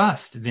can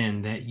trust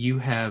then that you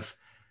have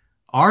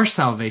our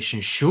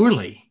salvation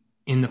surely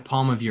in the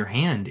palm of your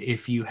hand,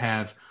 if you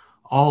have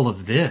all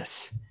of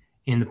this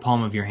in the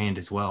palm of your hand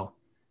as well.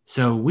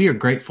 So we are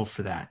grateful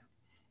for that.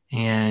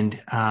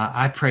 And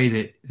I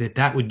pray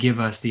that would give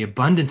us the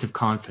abundance of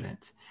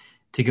confidence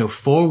to go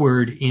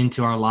forward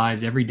into our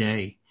lives every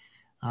day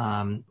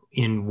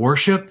in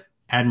worship,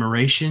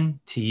 admiration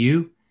to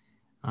you,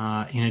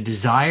 in a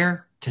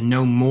desire to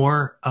know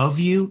more of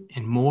you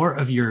and more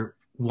of your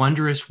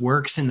wondrous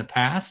works in the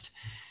past,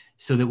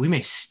 so that we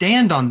may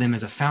stand on them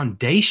as a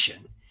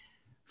foundation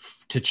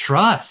to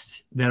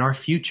trust that our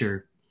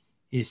future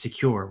is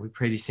secure. We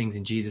pray these things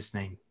in Jesus'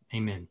 name.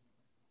 Amen.